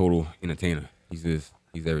fucking total entertainer.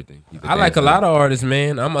 He's everything. He's I like a dancer. lot of artists,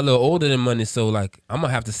 man. I'm a little older than Money, so like I'm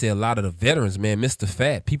gonna have to say a lot of the veterans, man. Mr.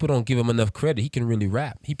 Fat, people don't give him enough credit. He can really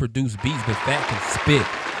rap. He produced beats, but Fat can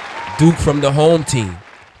spit. Duke from the Home Team,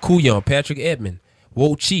 Kuyon, Patrick Edmond,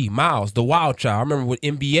 Wo Chi, Miles, The Wild Child. I remember with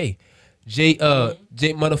NBA. Jay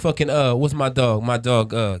motherfucking what's my dog? My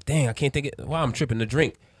dog, dang, I can't think it. Why I'm tripping the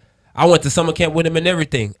drink. I went to summer camp with him and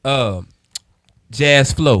everything.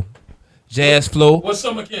 Jazz Flow. What's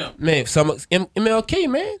summer camp? Man, MLK,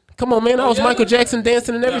 man. Come on, man. I was Michael Jackson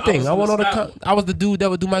dancing and everything. I was the dude that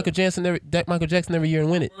would do Michael Jackson every year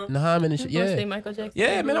and win it. Naheem and shit. Yeah. Michael Jackson.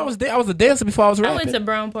 Yeah, man. I was a dancer before I was rapping. I went to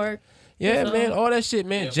Brown Park. Yeah, man, all that shit,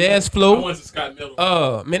 man. Jazz Flow. I went to Scott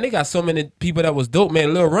Miller. Man, they got so many people that was dope,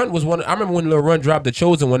 man. Lil Runt was one. I remember when Lil Runt dropped The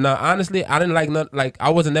Chosen One. Now, honestly, I didn't like nothing. Like,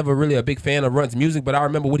 I wasn't never really a big fan of Runt's music, but I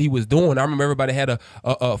remember what he was doing. I remember everybody had a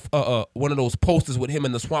one of those posters with him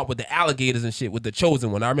in the swamp with the alligators and shit with The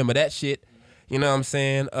Chosen One. I remember that shit. You know what I'm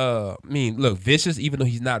saying? I mean, look, Vicious, even though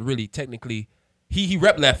he's not really technically, he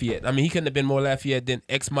rep Lafayette. I mean, he couldn't have been more Lafayette than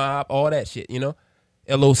X Mob, all that shit. You know,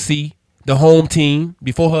 LOC, the Home Team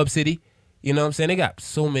before Hub City. You know what I'm saying? They got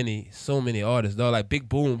so many artists, though. Like Big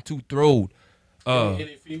Boom, Two Throat.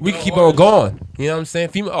 We can keep on going. You know what I'm saying?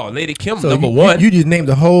 Female, Lady Kim, So number you, one. You just named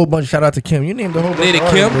a whole bunch. Shout out to Kim. You named a whole bunch. Lady of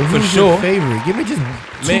artists, Kim, bro. for Who's sure. your favorite? Give me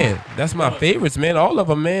just Man, that's my favorites, man. All of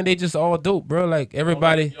them, man. They just all dope, bro. Like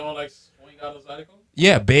everybody. You don't like Swing Out of Zydeco?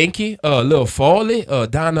 Yeah, Banky, Lil Farley,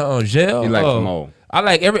 Donna Angel. You like them all.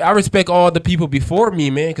 I respect all the people before me,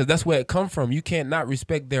 man, because that's where it come from. You can't not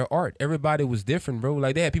respect their art. Everybody was different, bro.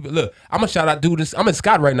 Like they had people. Look, I'm gonna shout out, dude. I'm in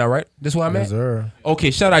Scott right now, right? This where I'm Yes, at. sir. Okay,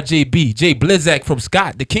 shout out JB, Jay Blizzak from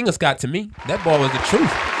Scott, the king of Scott to me. That boy was the truth.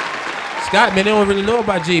 Scott, man, they don't really know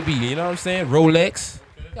about JB. You know what I'm saying? Rolex.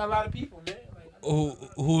 Got a lot of people, man.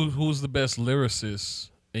 Who's the best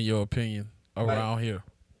lyricist in your opinion around here?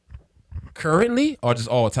 Currently or just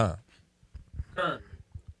all time?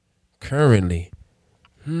 Currently.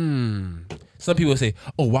 Some people say,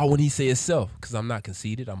 "Oh, why wouldn't he say himself?" Because I'm not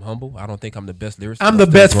conceited. I'm humble. I don't think I'm the best lyricist. I'm the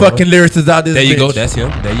still best growing. fucking lyricist out this. There you go. bitch. That's him.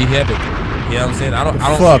 There you have it. You know what I'm saying? I don't.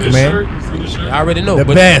 Fuck, man. I already know. The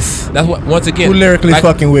but best. That's what. Once again, Who lyrically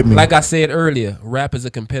fucking with me? Like I said earlier, rap is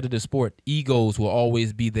a competitive sport. Egos will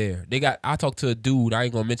always be there. I talked to a dude. I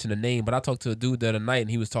ain't gonna mention the name, but I talked to a dude the other night, and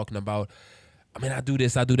he was talking about. I mean, I do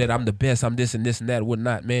this, I do that. I'm the best. I'm this and this and that,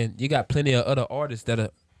 whatnot. Man, you got plenty of other artists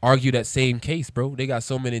that argue that same case, bro. They got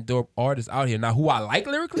so many dope artists out here. Now, who I like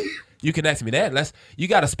lyrically, you can ask me that. You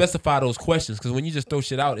got to specify those questions because when you just throw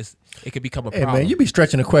shit out, it could become a Hey problem. man, you be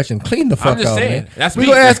stretching the question. Clean the fuck I'm just out, saying. man. That's We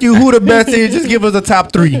me. gonna ask you who the best is. Just give us a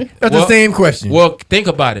top three. That's the same question. Well, think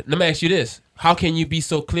about it. Let me ask you this. How can you be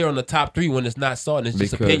so clear on the top three when it's not sought and it's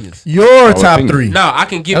just Because- opinions? Your Our top opinion. thry. Now, I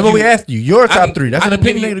can give That's you. what we asked you. Your I top can- three. That's I an can give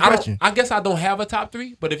you- opinionated I don't- question. I guess I don't have a top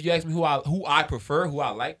three, but if you ask me who I prefer, who I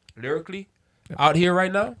like lyrically out here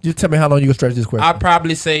right now, Just tell me how long you gonna stretch this question. I'd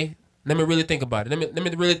probably say, let me really think about it. Let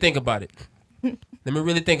me really think about it. Let me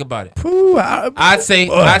really think about it. Ooh, I'd say,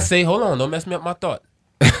 hold on, don't mess me up my thought.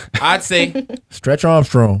 I'd say Stretch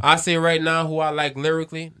Armstrong. right now who I like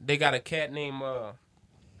lyrically, they got a cat named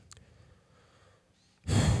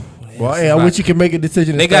Well, hey, I wish you could make a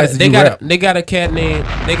decision. They got a cat named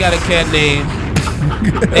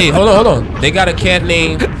Hey, hold on. They got a cat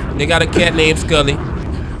named Scully.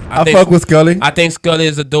 I fuck with Scully. I think Scully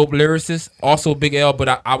is a dope lyricist. Also Big L,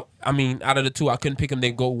 but I mean, out of the two, I couldn't pick them.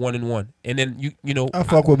 They go 1 and 1. And then you know, I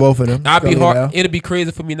fuck with both of them. I'd be Scully hard. now. It'd be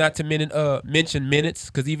crazy for me not to mention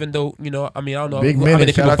minutes, because even though I mean, I don't know Big how many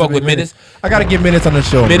minutes. people Shout out to fuck Big with minutes. I gotta get minutes on the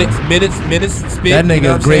show. man. Minutes. Spit. That you know nigga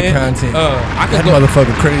what I'm great saying? content. I That could go.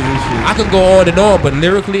 motherfucker crazy as shit. I could go on and on, but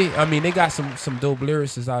lyrically, I mean, they got some dope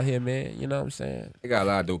lyricists out here, man. You know what I'm saying? They got a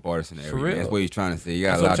lot of dope artists in the area. real. Man. That's what he's trying to say. You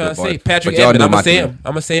got That's a what lot I'm of trying to dope say. artists. Patrick But y'all Edmond, know I'm my gonna say three. him.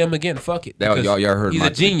 I'm gonna say him again. Fuck it. Y'all because heard he's my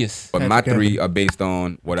a genius. But my Patrick three are based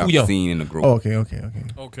on what I've Young. seen in the group. Oh, okay.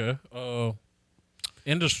 Okay.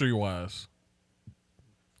 Industry wise,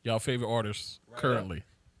 y'all favorite artists currently?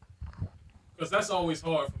 Because that's always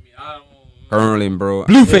hard for me. I don't. Currently, bro.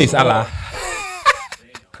 Blueface, I lie.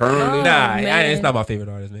 Currently, Oh, Nah, man. it's not my favorite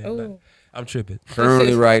artist, man. Ooh. I'm tripping.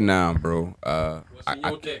 currently right now, bro. What's in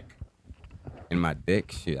your deck? In my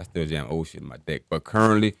deck, shit, I still jam old shit in my deck. But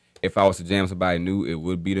currently, if I was to jam somebody new, it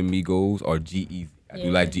would be the Migos or G-Eazy. I do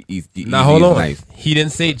like G-Eazy. Now hold on. Nice. He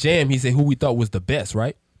didn't say jam. He said who we thought was the best,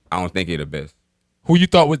 right? I don't think they're the best. Who you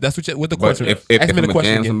thought was? That's what the But question. if Ask I'm me the gonna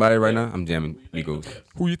question jam again. somebody right now, I'm jamming Migos.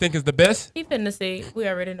 Who you think is the best? He finna say we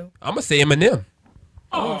already know. I'm gonna say Eminem.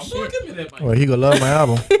 Oh, boy, give me that mic. Well, he gonna love my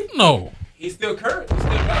album. No. He's still current. He's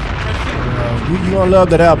still got You gonna love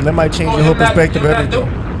that album. That might change your whole perspective of everything.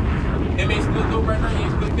 Eminem still dope right now. He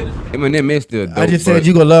ain't still good. Eminem is still dope. I just said but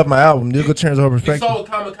you gonna love my album. This gonna change the whole You perspective. saw what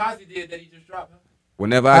Kamikaze did that he just dropped. Huh?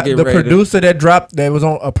 whenever I get The ready, producer that dropped that was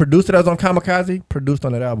on a producer that was on Kamikaze produced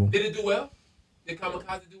on that album. Did it do well? Did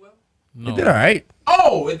Kamikaze do well? No. It did all right.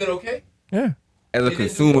 Oh, it did okay. Yeah. As a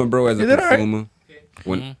consumer, bro, as a Is it all right? consumer,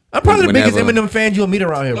 when I'm probably the biggest whenever- Eminem fan you'll meet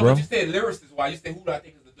around here, bro. you said lyricist. Why you say who do I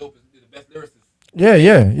think is the dopest, the best lyricist? Yeah.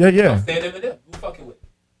 Saying Eminem. Who fucking with?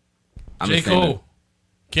 I'm J. just saying Cole,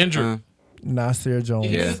 Kendrick. Nasir Jones.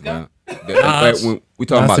 that- Yeah, This guy? but when we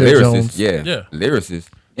talking about Nasir lyricists, Jones. yeah, Yeah. lyricists,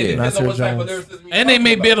 It yeah. depends on Nasir what type of Jones. lyricism you're And they talking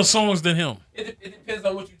made about. better songs than him. It depends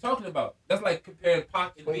on what you're talking about. That's like comparing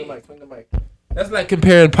Pac and Big. Swing the mic. That's like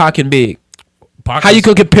comparing Pac and Big. Pac How you is-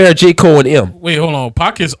 could compare J. Cole and M? Wait, hold on.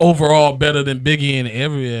 Pac is overall better than Biggie in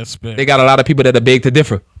every aspect. They got a lot of people that are big to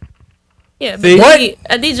differ. Yeah, but See?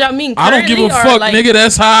 did y'all mean I don't give a currently or fuck, like, nigga.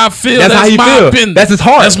 That's how I feel. That's how he my feel. opinion. That's his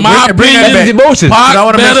heart. That's my Bring that opinion. That's his emotions. Pac I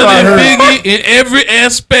wanna make better sure I than heard. Biggie in every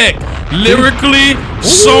aspect. Lyrically,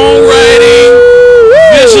 songwriting,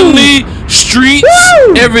 visually, streets,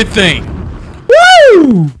 everything.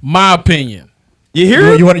 Woo! My opinion. You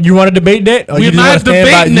hear it? You want to debate that? Or you We're just wanna not stand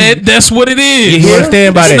by- debating that. That's what it is. You want to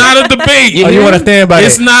stand by It's that? not a debate. Oh, you want to stand by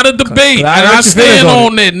It's that? not a debate. I And hurt I your stand feelings on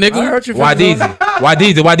on that, nigga. I hurt your Why feelings Deezy? on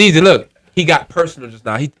it. Why Deezy? Look, he got personal just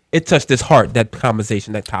now. It touched his heart. That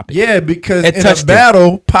conversation, that topic. Yeah, because It in a touched him.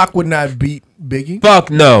 battle, Pac would not beat Biggie.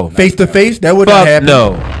 Fuck no. Face to face, that would not Fuck happen.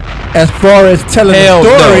 no. As far as telling Hell a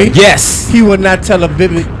story, no. Yes. he would not tell a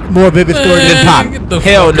more vivid story than Man, Pac. get the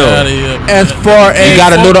Hell fuck no. outta here, man. As far as You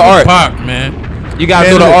gotta know the art. Pac, man. You gotta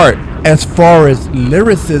Man, know the look, art. As far as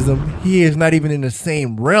lyricism, he is not even in the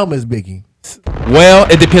same realm as Biggie. Well,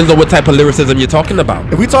 it depends on what type of lyricism you're talking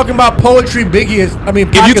about. If we talking about poetry, Biggie is. I mean,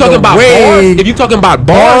 If Pac you is talking a about way bars, if you talking about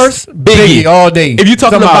bars, Biggie all day. If you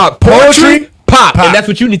talking about poetry, Pac. And that's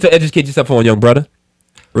what you need to educate yourself on, young brother.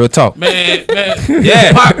 Real talk. Man,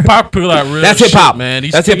 Yeah. Pac put out real That's shit, hip-hop. man.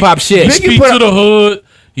 That's hip-hop shit. He Biggie speak put to out- the hood.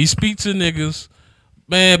 He speak to niggas.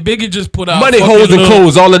 Man, Biggie just put out Money, fucking hoes, and little-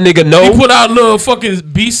 clothes. All a nigga know. He put out little fucking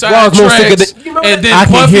B-side Y'all more sicker tracks, than- You know and then I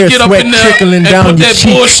can Puffy hear get up sweat in there trickling and down put your that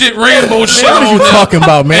cheek. bullshit rainbow shit What on you there, talking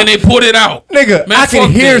about, man? And they put it out. Nigga, Man, I can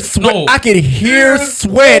fuck hear that. sweat. No. I can hear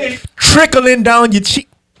sweat trickling down your cheek.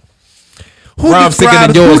 Who Rhyme sicker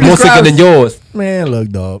describes- than yours, who more sicker describes- than yours. Man, look,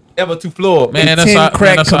 dog. Ever too flawed. Man, The that's 10 how,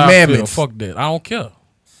 crack that's how I feel. commandments. Fuck that. I don't care.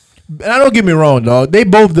 And I don't get me wrong, dog. They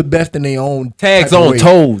both the best in their own Tags type of on way.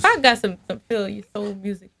 toes. I got some feel your soul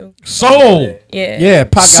music too. Soul. Yeah. Yeah,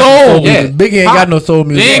 Pac got Soul. soul Yeah. music. Biggie ain't Pac- got no soul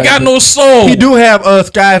music. They ain't like got that. no soul. He do have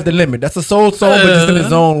 "Sky's the Limit." That's a soul song, but just in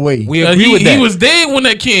his own way. We agree he, with that. he was dead when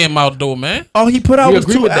that came out, though, man. All he put out We was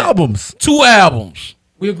agree 2 with that. albums. 2 albums.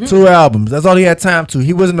 We agree. 2 albums. That's all he had time to.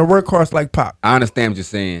 He wasn't a workhorse like Pac. I understand what you're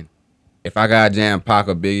saying. If I got jam Pac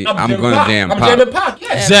or Biggie, I'm gonna jam I'm Pac. jamming Pac.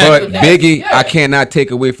 Yeah. Exactly. But Biggie, I cannot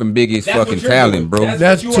take away from Biggie's That's what fucking you're talent, doing. bro.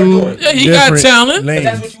 That's what you are two doing. Yeah, he got different talent. lanes.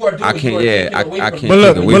 That's what you are doing. I can't. You are Yeah, taking away I from can't But take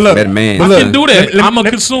look, away but from look, that man. but I look. can do that. Let- I'm a let-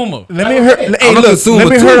 consumer. Let me hurt. Hey, I'm a look, consumer let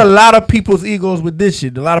me too. hurt a lot of people's egos with this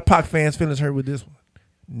shit. A lot of Pac fans' feelings hurt with this one.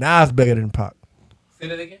 Nas better than Pac. Say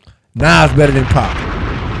that again. Nas better than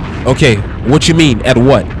Pac. Okay, what you mean? At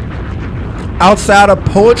what? Outside of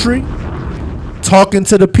poetry, talking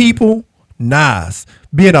to the people, Nas.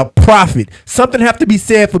 Being a prophet. Something have to be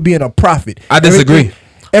said for being a prophet. I disagree.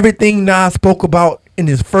 Everything Nas spoke about in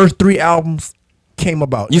his first 3 albums came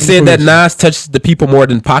about. You in said that fruition. Nas touched the people more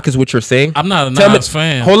than Pac is what you're saying? I'm not a Tell me- Nas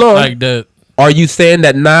fan. Hold on. Like that. Are you saying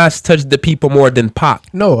that Nas touched the people more than Pac?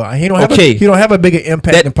 No, he don't have Okay. he don't have a bigger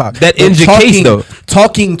impact That- than Pac. that But ends your case, though.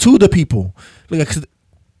 Talking to the people. Like, 'cause-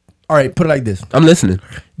 all right, put it like this. I'm listening.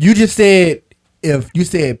 You just said if you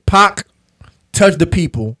said Pac touched the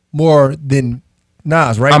people more than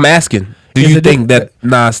Nas, right? I'm asking. Do Is you it think diff- that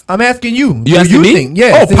Nas? I'm asking you. You Do asking me? think?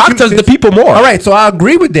 Yeah. Oh, since Pac you- touched the since- people more. All right, so I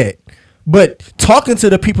agree with that. But talking to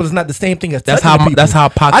the people is not the same thing as That's touching how- the people. that's how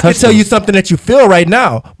Pac I can touched tell them. you something that you feel right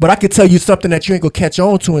now, but I can tell you something that you ain't gonna catch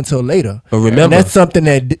on to until later. But remember- and that's something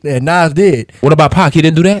that Nas did. What about Pac? He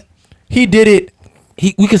didn't do that. He did it.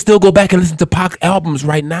 We can still go back and listen to Pac albums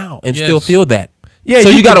right now and Yes. still feel that. Yeah, So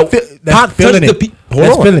you can gotta feel- that's Pac touched feeling the it. people.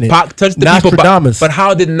 That's feeling it. Pac touched the people. Nostradamus. But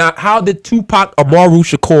how did Tupac or Amaru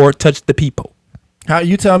Shakur touch the people? How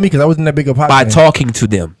you tell me? Because I wasn't that big of a Pac By fan. talking to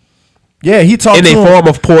them Yeah, he talked in to a him. form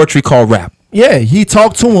of poetry called rap. Yeah, he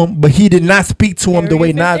talked to him, but he did not speak to him the way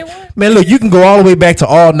Area Nas. 51? Man, look, you can go all the way back to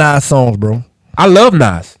all Nas songs, bro. I love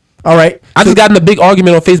Nas. All right, I just got in a big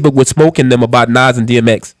argument on Facebook with Smoke and them about Nas and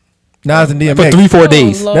DMX Nas and DMX. for 3-4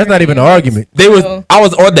 days. Lord. That's not even an argument. They was Oh. I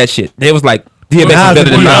was on that shit. They was like DMX Nas is better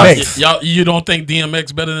than and Nas. DMX. Y'all, you don't think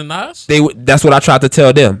DMX better than Nas? That's what I tried to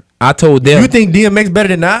tell them. I told them. You think DMX better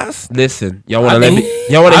than Nas? Listen, y'all want I to let do. me?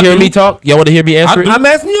 Y'all want to I hear do. me talk? Y'all want to hear me answer it? I'm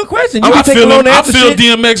asking you a question. You I can take a feel, long I answer feel shit.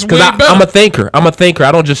 DMX way Because better. I'm a thinker. I'm a thinker.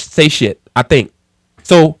 I don't just say shit. I think.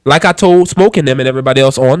 So, like I told Smoke and them and everybody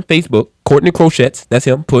else on Facebook, Courtney Crochets, that's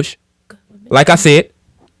him, Push. Like I said,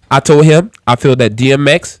 I told him I feel that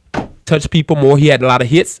DMX touched people more. He had a lot of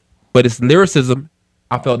hits, but his lyricism,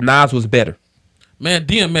 I felt Nas was better. Man,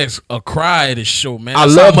 DMX a cry at his show, man. I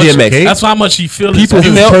That's love how much, DMX. That's how much he feels. People his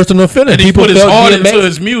music. felt- personal feeling. And he people put his felt heart DMX. into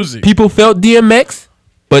his music. People felt DMX,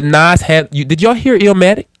 but Nas had. Did y'all hear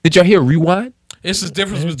Illmatic? Did y'all hear Rewind? It's the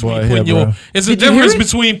difference Yeah, between boy, putting yeah, your. bro. It's the Did you hear difference it?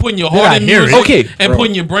 between putting your Did heart I in hear music, it? Okay, and bro.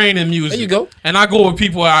 putting your brain in music. There you go. And I go with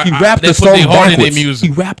people. He rapped they the put song their heart in backwards. their He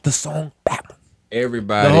music. rapped the song backwards.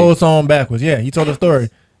 Everybody. The whole song backwards. Yeah, he told a story.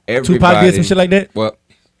 everybody. Tupac did some shit like that. Well,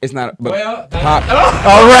 it's not. But Pop.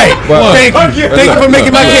 All right. Well, Thank you for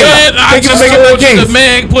making my Man, case. I Thank you for just making my told you case. the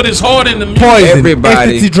man put his heart in the music. Poison. Everybody-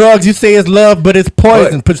 Ecstasy drugs. You say it's love, but it's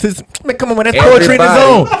poison. Man, come on, man. That's poetry in its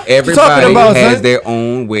own. What you Everybody talking about, has son? their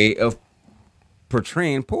own way of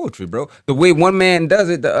portraying poetry, bro. The way one man does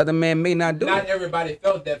it, the other man may not do it. everybody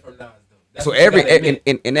felt that from Nas, though. So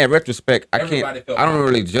in that retrospect, Everybody I felt don't Pop.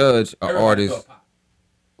 really judge an Everybody artist felt Pop.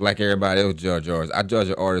 like everybody else judge artists. I judge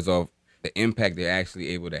an artist off the impact they're actually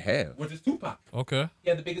able to have. Which is Tupac. Okay. He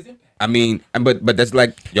had the biggest impact. I mean, but that's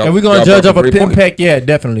like y'all. If we're gonna y'all judge brought off a great point. impact, yeah,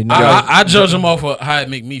 definitely. No. I judge him off of how it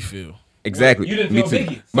make me feel. Exactly. You didn't Me feel too.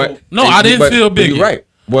 Biggie, so- But No, I didn't feel but Biggie. You're right.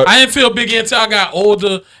 What I didn't feel Biggie until I got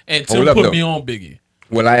older and Tim Hold up, put though. me on Biggie.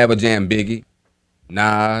 will I ever jam Biggie,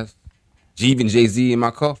 Nas, even Jay-Z in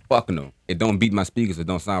my car? Fuck no. It don't beat my speakers. It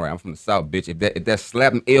don't sound right. I'm from the South, bitch. If that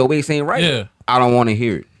slapping L-Bass ain't right, Yeah. I don't want to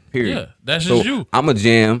hear it. Period. Yeah, that's So just you. I'm a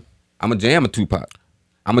jam a Tupac.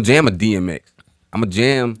 I'm a jam a DMX. I'm a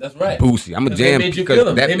jam That's right. Boosie. I'm a 'Cause they jam made you because feel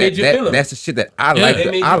 'em. They made you feel 'em. that's the shit that I Yeah. like. They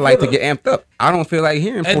made you I like to feel get amped up. I don't feel like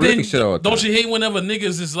hearing And prolific then shit all the time. don't you hate whenever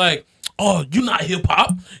niggas is like, oh, you not hip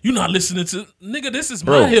hop, you not listening to nigga. This is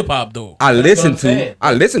Bro. my hip hop though. I listen I'm to saying.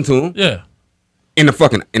 him Yeah. in the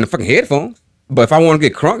fucking headphones. But if I want to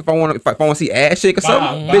get crunk, if I want to see ass shake or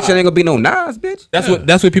something, Bow, bitch, it ain't gonna be no Nas, bitch.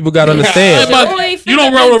 That's what people got to understand. But Joe ain't you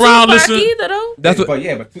don't finna roll do around Tupac listening. either though. That's what.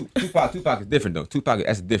 But Tupac is different though. Tupac,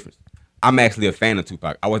 that's the difference. I'm actually a fan of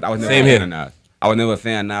Tupac. I was never Same a here. fan of Nas. I was never a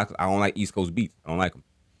fan of Nas. 'Cause I don't like East Coast beats. I don't like them.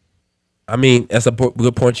 I mean, that's a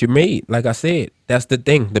good point you made. Like I said, that's the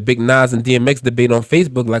thing. The big Nas and DMX debate on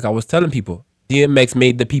Facebook. Like I was telling people, DMX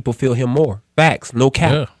made the people feel him more. Facts, no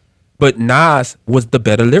cap. Yeah. But Nas was the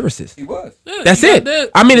better lyricist. He was. That's you got it. that.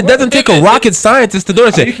 I mean, it doesn't take a rocket scientist to do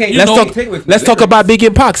it. you can't- Let's you know- talk. take with Let's talk lyrics. about Biggie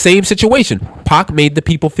and Pac. Same situation. Pac made the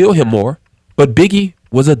people feel him more, but Biggie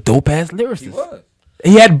was a dope ass lyricist. He was.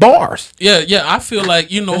 He had bars. Yeah. I feel like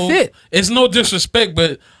That's it. It's no disrespect,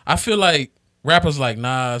 but I feel like rappers like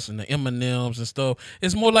Nas and the Eminems and stuff.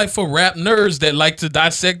 It's more like for rap nerds that like to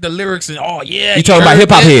dissect the lyrics and You talking about heard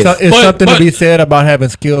hip-hop that. heads. So it's But- something but- to be said about having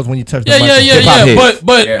skills when you touch the Yeah, mic. Hip-hop yeah. heads.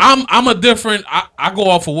 But Yeah. I'm a different. I go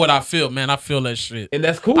off of what I feel, man. I feel that shit, And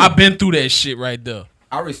that's cool. I've been through that shit right there.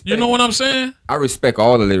 I respect. You know what I'm saying? I respect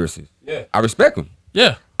all the lyricists. Yeah. I respect them.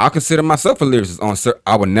 Yeah. I consider myself a lyricist.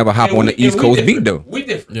 I would never hop on the East Coast beat though. We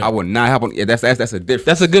different. Yeah. I would not hop on. Yeah, that's a difference.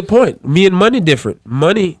 That's a good point. Me and Money different.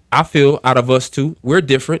 Money, I feel, out of us two, we're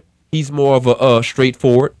different. He's more of a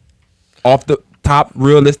straightforward, off the top,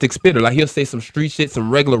 realistic spitter. Like he'll say some street shit, some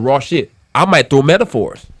regular raw shit. I might throw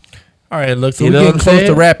metaphors. All right, look, so You we're know getting what I'm close to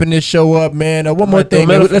saying? wrapping this show up, man. One more Might throw thing,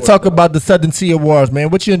 man. metaphors, Let's talk about the Southern Sea Awards, man.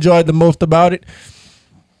 What you enjoyed the most about it?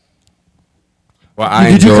 Well,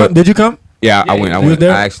 I Did you enjoyed. come? Did you come? Yeah, I went. I You was went.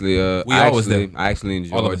 there? I actually. We all was there. I actually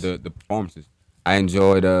All of enjoyed us. the performances. I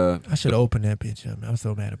enjoyed. I should have opened that bitch up, man. I'm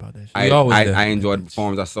so mad about that shit. I, all was I, there. I enjoyed the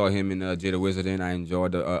performance. I saw him and Jada Wizard in. I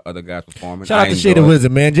enjoyed the other guys performing. Shout out I to Jada enjoyed-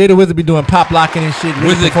 Wizard, man. Jada Wizard be doing pop locking and shit. really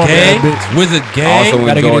Wizard performing that gang. bitch. Wizard I gang. also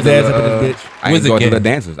Gotta get enjoyed his ass the, up in this bitch. I Wizard enjoyed the gang.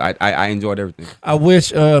 dancers. I enjoyed everything. I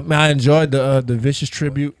wish, man, I enjoyed the Vicious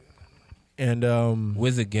tribute, and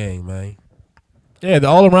Wizard gang, man. yeah, the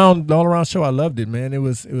all around show. I loved it, man. It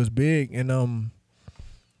was big, and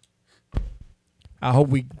I hope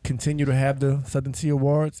we continue to have the Southern Sea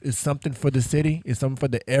Awards. It's something for the city. It's something for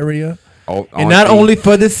the area, and not only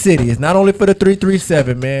for the city. It's not only for the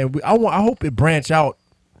 337, man. I hope it branch out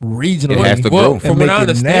regionally. It has to Well, grow. from And what make I it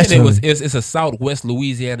understand, nationally. it's a Southwest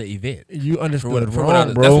Louisiana event. You understood From what I- wrong,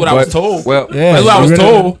 that's bro. what I was told. Well, Yeah, That's what I was you're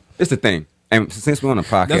gonna- told. it's the thing. And since we're on the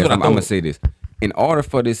podcast, That's what I I'm gonna thought. say this: in order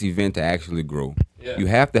for this event to actually grow, Yeah. you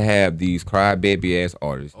have to have these crybaby ass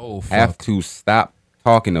artists Oh, have fuck. to stop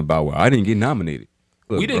talking about, well, I didn't get nominated.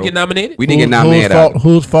 Look, We didn't bro, get nominated. We didn't get Whose nominated. fault?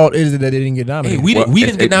 Whose fault is it that they didn't get Hey, nominated? we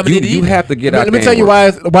didn't get nominated You either. have to get out. Let me there tell and you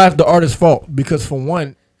work. why it's the artist's fault. Because for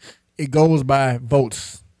one, it goes by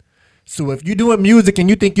votes. So if you're doing music and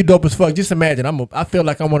you think you're dope as fuck, just imagine I feel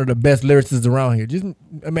like I'm one of the best lyricists around here. Just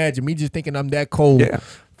imagine me just thinking I'm that cold, Yeah.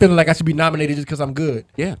 feeling like I should be nominated just because I'm good.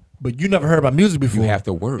 Yeah. but you never heard my music before. You have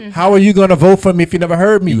to work. How are you gonna vote for me if you never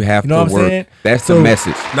heard me? You have know to what I'm work. saying? That's So, the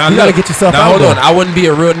message. Now You look, gotta get yourself now out hold there. on. I wouldn't be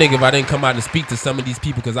a real nigga if I didn't come out and speak to some of these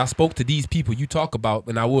people because I spoke to these people you talk about,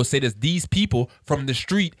 and I will say this: these people from the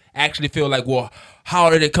street actually feel like, well, how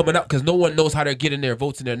are they coming up? Because no one knows how they're getting their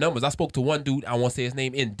votes and their numbers. I spoke to one dude, I won't say his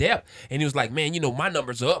name in depth, and he was like, man, my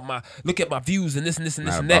numbers are up. Look at my views and this and this and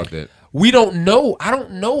this Not and about that. that. We don't know. I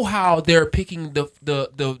don't know how they're picking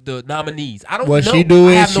the nominees. I don't What know. she do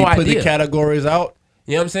I is have she no put idea. the categories out,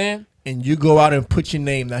 You know what I'm saying? and you go out and put your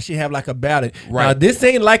name. Now she have like a ballot. Right. Now this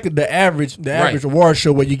ain't like the average award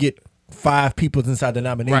show where you get 5 people inside the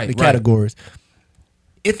nomination, Right, the right. categories.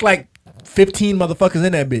 It's like 15 motherfuckers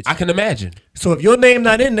in that bitch. I can imagine. So if your name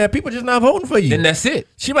not in there, people just not voting for you. Then that's it.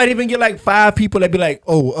 She might even get like 5 people that be like,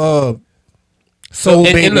 Soul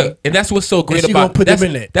and, Baby. and look, and that's what's so great And she about gonna put that's, them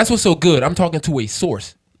in there. That's what's so good. I'm talking to a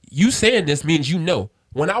source. You saying this means you know.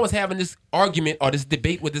 When I was having this argument or this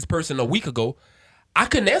debate with this person a week ago, I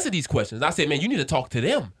couldn't answer these questions. I said, man, you need to talk to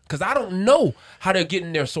them because I don't know how they're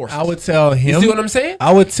getting their sources. I would tell him. You see what I'm saying?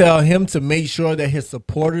 I would tell him to make sure that his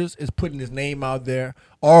supporters is putting his name out there,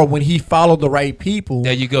 or when he followed the right people.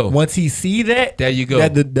 There you go. Once he see that, There you go.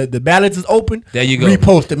 That the ballots is open. There you go.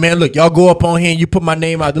 Repost it, man. Look, y'all go up on here and you put my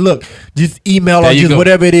name out there. Look, just email There or you just go.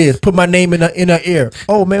 whatever it is. Put my name in her ear.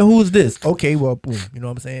 Oh man, who's this? Okay, well, boom. You know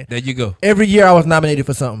what I'm saying? There you go. Every year I was nominated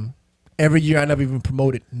for something. Every year I never even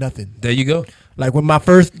promoted nothing. There you go. Like when my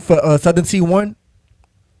first for Southern T won,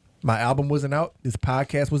 my album wasn't out. This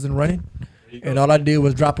podcast wasn't running. And all I did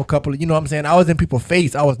was drop a couple of, you know what I'm saying? I was in people's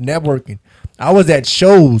face. I was networking. I was at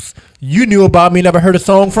shows. You knew about me, never heard a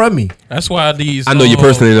song from me. That's why these. I know you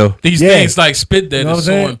personally, though. These Yeah. things like Spit That You know what is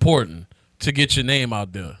I'm so saying? important to get your name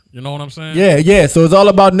out there. You know what I'm saying? Yeah. So it's all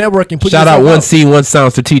about networking. Put Shout out yourself One Scene, One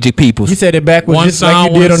Sound, Strategic Peoples. You said it backwards One just like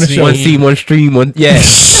sound, you did one on the scene. show. One Scene, One Stream, One. Yeah.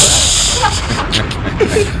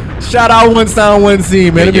 Shout out One Sound, One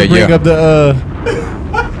Scene, man. Let me Yeah, bring yeah. up the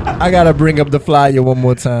I gotta bring up the flyer one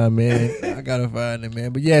more time, man. I gotta find it,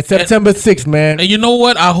 man. But yeah, September 6th, man. And you know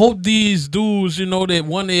what? I hope these dudes, that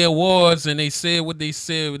won their awards and they said what they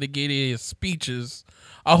said when they gave their speeches.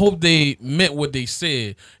 I hope they meant what they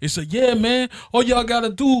said. They said, yeah, man, all y'all gotta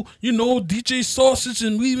do, DJ Sausage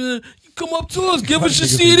and we come up to us, give us your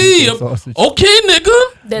Nigga said CD. DJ Sausage. Okay, nigga.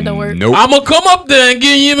 That don't work. Nope. I'ma come up there and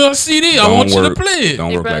give you my CD. I Don't want you to work. play it. Don't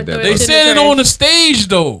They work like brought that. They it bro. to said it the on the trash. stage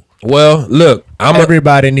though. Well, look,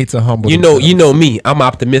 Everybody needs to humble. you know me. I'm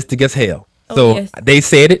optimistic as hell. Oh, So yes. they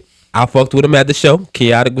said it. I fucked with them at the show.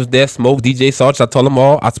 Chaotic was there. Smoke, DJ Sausage. I told them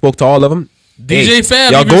all. I spoke to all of them. DJ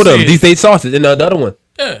Fab y'all even go to them. said- DJ Sausage and the other one.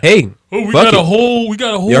 Yeah. Hey, Oh, we fuck got it. a whole.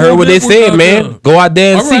 You heard what they network said, out man. there. Go out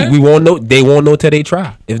there and All see. right. We won't know. They won't know till they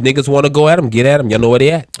try. If niggas want to go at them, get at them. Y'all know where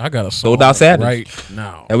they at. I got a Sold song out Saturday. right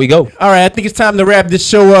now. There we go. All right, I think it's time to wrap this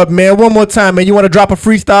show up, man. One more time, man. You want to drop a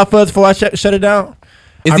freestyle for us before I shut it down?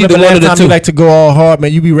 It's I either remember one last of the time two. you like to go all hard,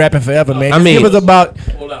 man. You be rapping forever, man. I Just mean- give us about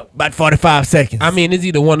Hold up. 45 seconds. I mean, it's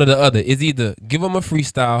either one or the other. It's either give them a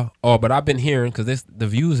freestyle or, but I've been hearing, because the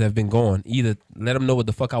views have been going, either let them know what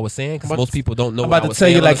the fuck I was saying, because most people don't know I'm what about I to was tell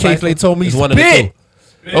saying. you on like the cipher. K-Slay told me, It's one of the spit.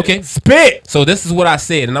 two. Okay. Spit. So this is what I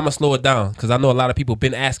said, and I'm going to slow it down, because I know a lot of people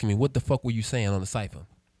been asking me, what the fuck were you saying on the cipher?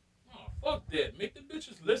 Fuck that. Make the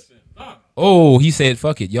bitches listen. Nah. Oh, he said,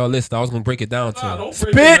 fuck it. Y'all listen. I was going to break it down to Nah, him. don't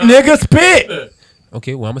break Spit, it down. nigga, spit.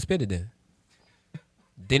 Okay, well, I'm going to spit it then.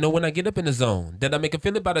 They know when I get up in the zone that I make a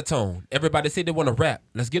feel it by the tone. Everybody say they want to rap.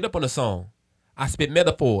 Let's get up on the song. I spit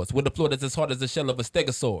metaphors with a flow that's as hard as the shell of a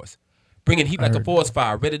stegosaurus. Bringing heat like a forest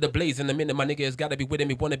fire, ready to blaze in a minute. My nigga has got to be with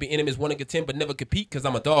me. Wanna be enemies, wanna contend, but never compete, cause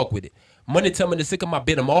I'm a dog with it. Money tell me to sick of my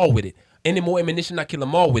bit, I'm all with it. Any more ammunition, I kill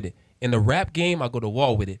them all with it. In the rap game, I go to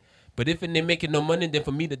war with it. But if they making no money, then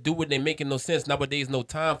for me to do it, they making no sense. Nowadays, no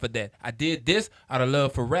time for that. I did this out of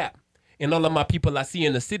love for rap. And all of my people I see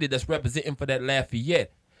in the city that's representing for that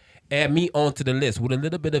Lafayette. Add me onto the list with a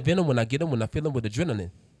little bit of venom when I get them, when I feel them with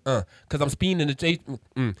adrenaline. Cause I'm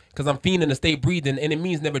fiending the state breathing, and it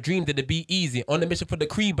means never dreamed that it'd be easy. On the mission for the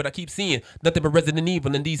creed, but I keep seeing nothing but Resident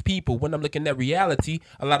Evil in these people. When I'm looking at reality,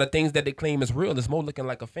 a lot of things that they claim is real is more looking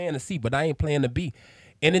like a fantasy, but I ain't playing to be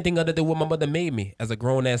anything other than what my mother made me as a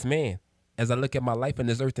grown-ass man. As I look at my life on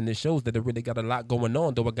this earth, and it shows that it really got a lot going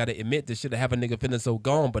on, though I gotta admit this shit have a nigga feeling so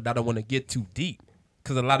gone, but I don't want to get too deep,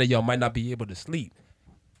 cause a lot of y'all might not be able to sleep.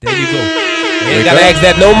 There you go. You ain't gotta ask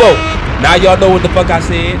that no more. Now y'all know what the fuck I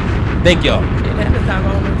said. Thank y'all. Shit, half the time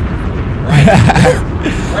I don't know.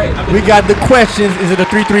 Right. We got the questions. Is it a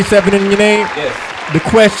 337 in your name? Yes. The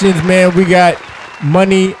questions, man. We got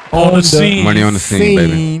money on the scene. Money on the scene,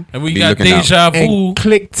 baby. And we Be got looking out. Deja Vu And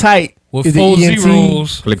click tight. with Is it 4 ENT?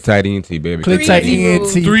 zeros. Click tight ENT, baby. Click Three tight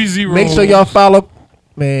zeros. ENT. 3 zeros. Make sure y'all follow.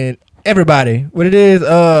 Man, everybody. What it is?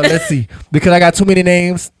 Let's see. Because I got too many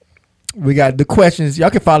names. We got the questions. Y'all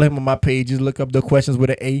can follow him on my page. Just look up the questions with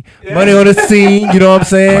an A. Money on the scene. You know what I'm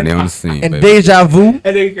saying? Money on the scene. And baby. Deja Vu.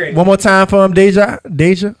 That nigga crazy. One more time for him, Deja. I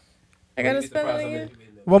gotta spell it again.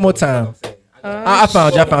 One more time. I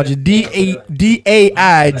found you.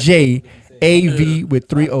 DAIJAV with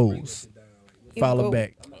 3 O's. Follow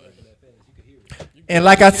back. And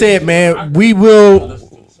like I said, man, we will.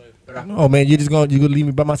 Oh man, you gonna leave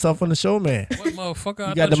me by myself on the show, man? What motherfucker?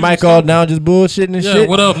 You got the mic all down, just bullshitting and Yeah, shit.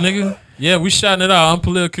 what up, nigga? Yeah, we shouting it out. I'm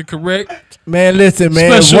politically correct. Man, listen,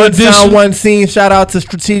 man. Special One sound, edition. one scene. Shout out to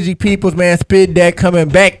Strategic Peoples, man. Spit that coming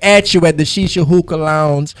back at you at the Shisha Hookah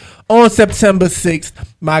Lounge on September 6th.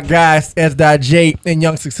 My guys, S.J and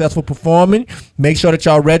Young Successful performing. Make sure that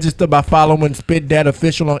y'all register by following Spit That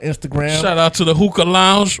Official on Instagram. Shout out to the Hookah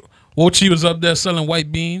Lounge. Wochi was up there selling white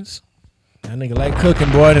beans. That nigga like cooking,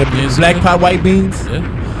 boy. The Yes, black sir. pot white beans. Yeah.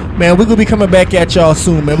 Man, we're gonna be coming back at y'all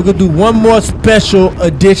soon, man. We're gonna do one more special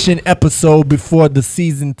edition episode before the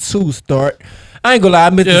season 2 start. I ain't gonna lie, I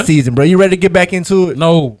missed the season, bro. You ready to get back into it?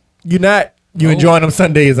 No. You not? You No. enjoying them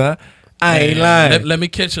Sundays, huh? I ain't lying. Let me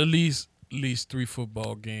catch at least 3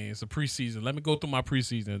 football games. The preseason. Let me go through my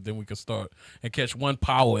preseason, and then we can start and catch one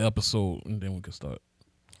power episode, and then we can start.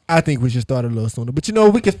 I think we should start a little sooner. But you know,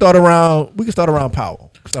 we can start around power.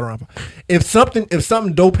 If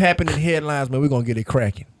something dope happened in headlines, man, we're gonna get it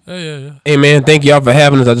cracking. Yeah. Hey man, thank y'all for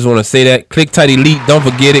having us. I just want to say that. Click Tight Elite, don't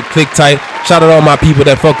forget it. Click Tight. Shout out all my people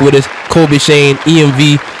that fuck with us. Kobe Shane,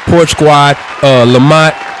 EMV, Porch Squad,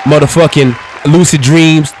 Lamont, motherfucking Lucid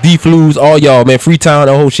Dreams, D-Flus, all y'all, man. Freetown,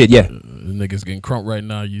 the whole shit, yeah. The niggas getting crunk right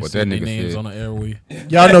now. You What see that their nigga names said. on the airway.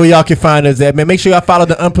 Y'all know where y'all can find us at, man. Make sure y'all follow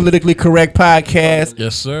the Unpolitically Correct podcast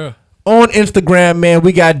Yes, sir. on Instagram, man.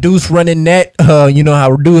 We got Deuce running that. You know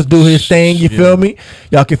how Deuce do his thing. You feel me?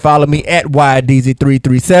 Y'all can follow me at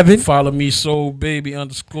YDZ337. Follow me, Soul Baby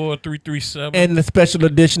 _337. And the special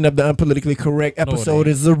edition of the Unpolitically Correct it episode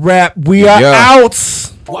ain't. is a wrap. We are Yeah. out.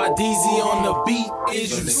 YDZ on the beat. Is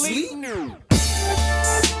you sleep?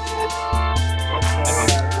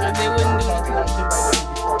 And they wouldn't do it.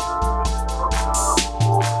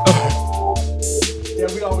 Yeah,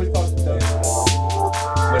 we always talk about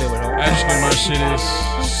Actually, my shit is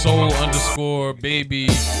Soul_Baby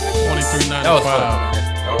 2395.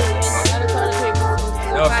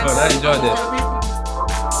 That was fun. I enjoyed that.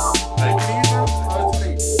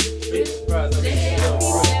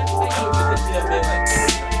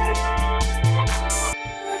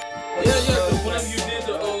 Yeah. Whenever you did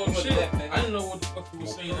the shit, I didn't know what the fuck you were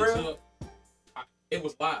saying until it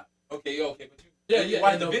was live. Okay, but you. Yeah.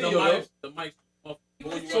 watched the video, though. The mics. You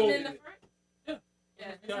was sitting in the front? Yeah. Yeah,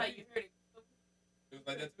 that's how you heard it. It was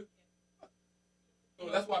like that too. So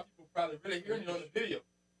that's why people probably really hearing it on the video.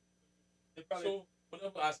 They probably, so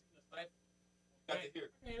whenever I see the sniper, got to hear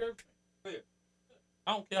it. I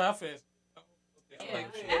don't care how fast. Yeah,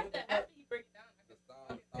 after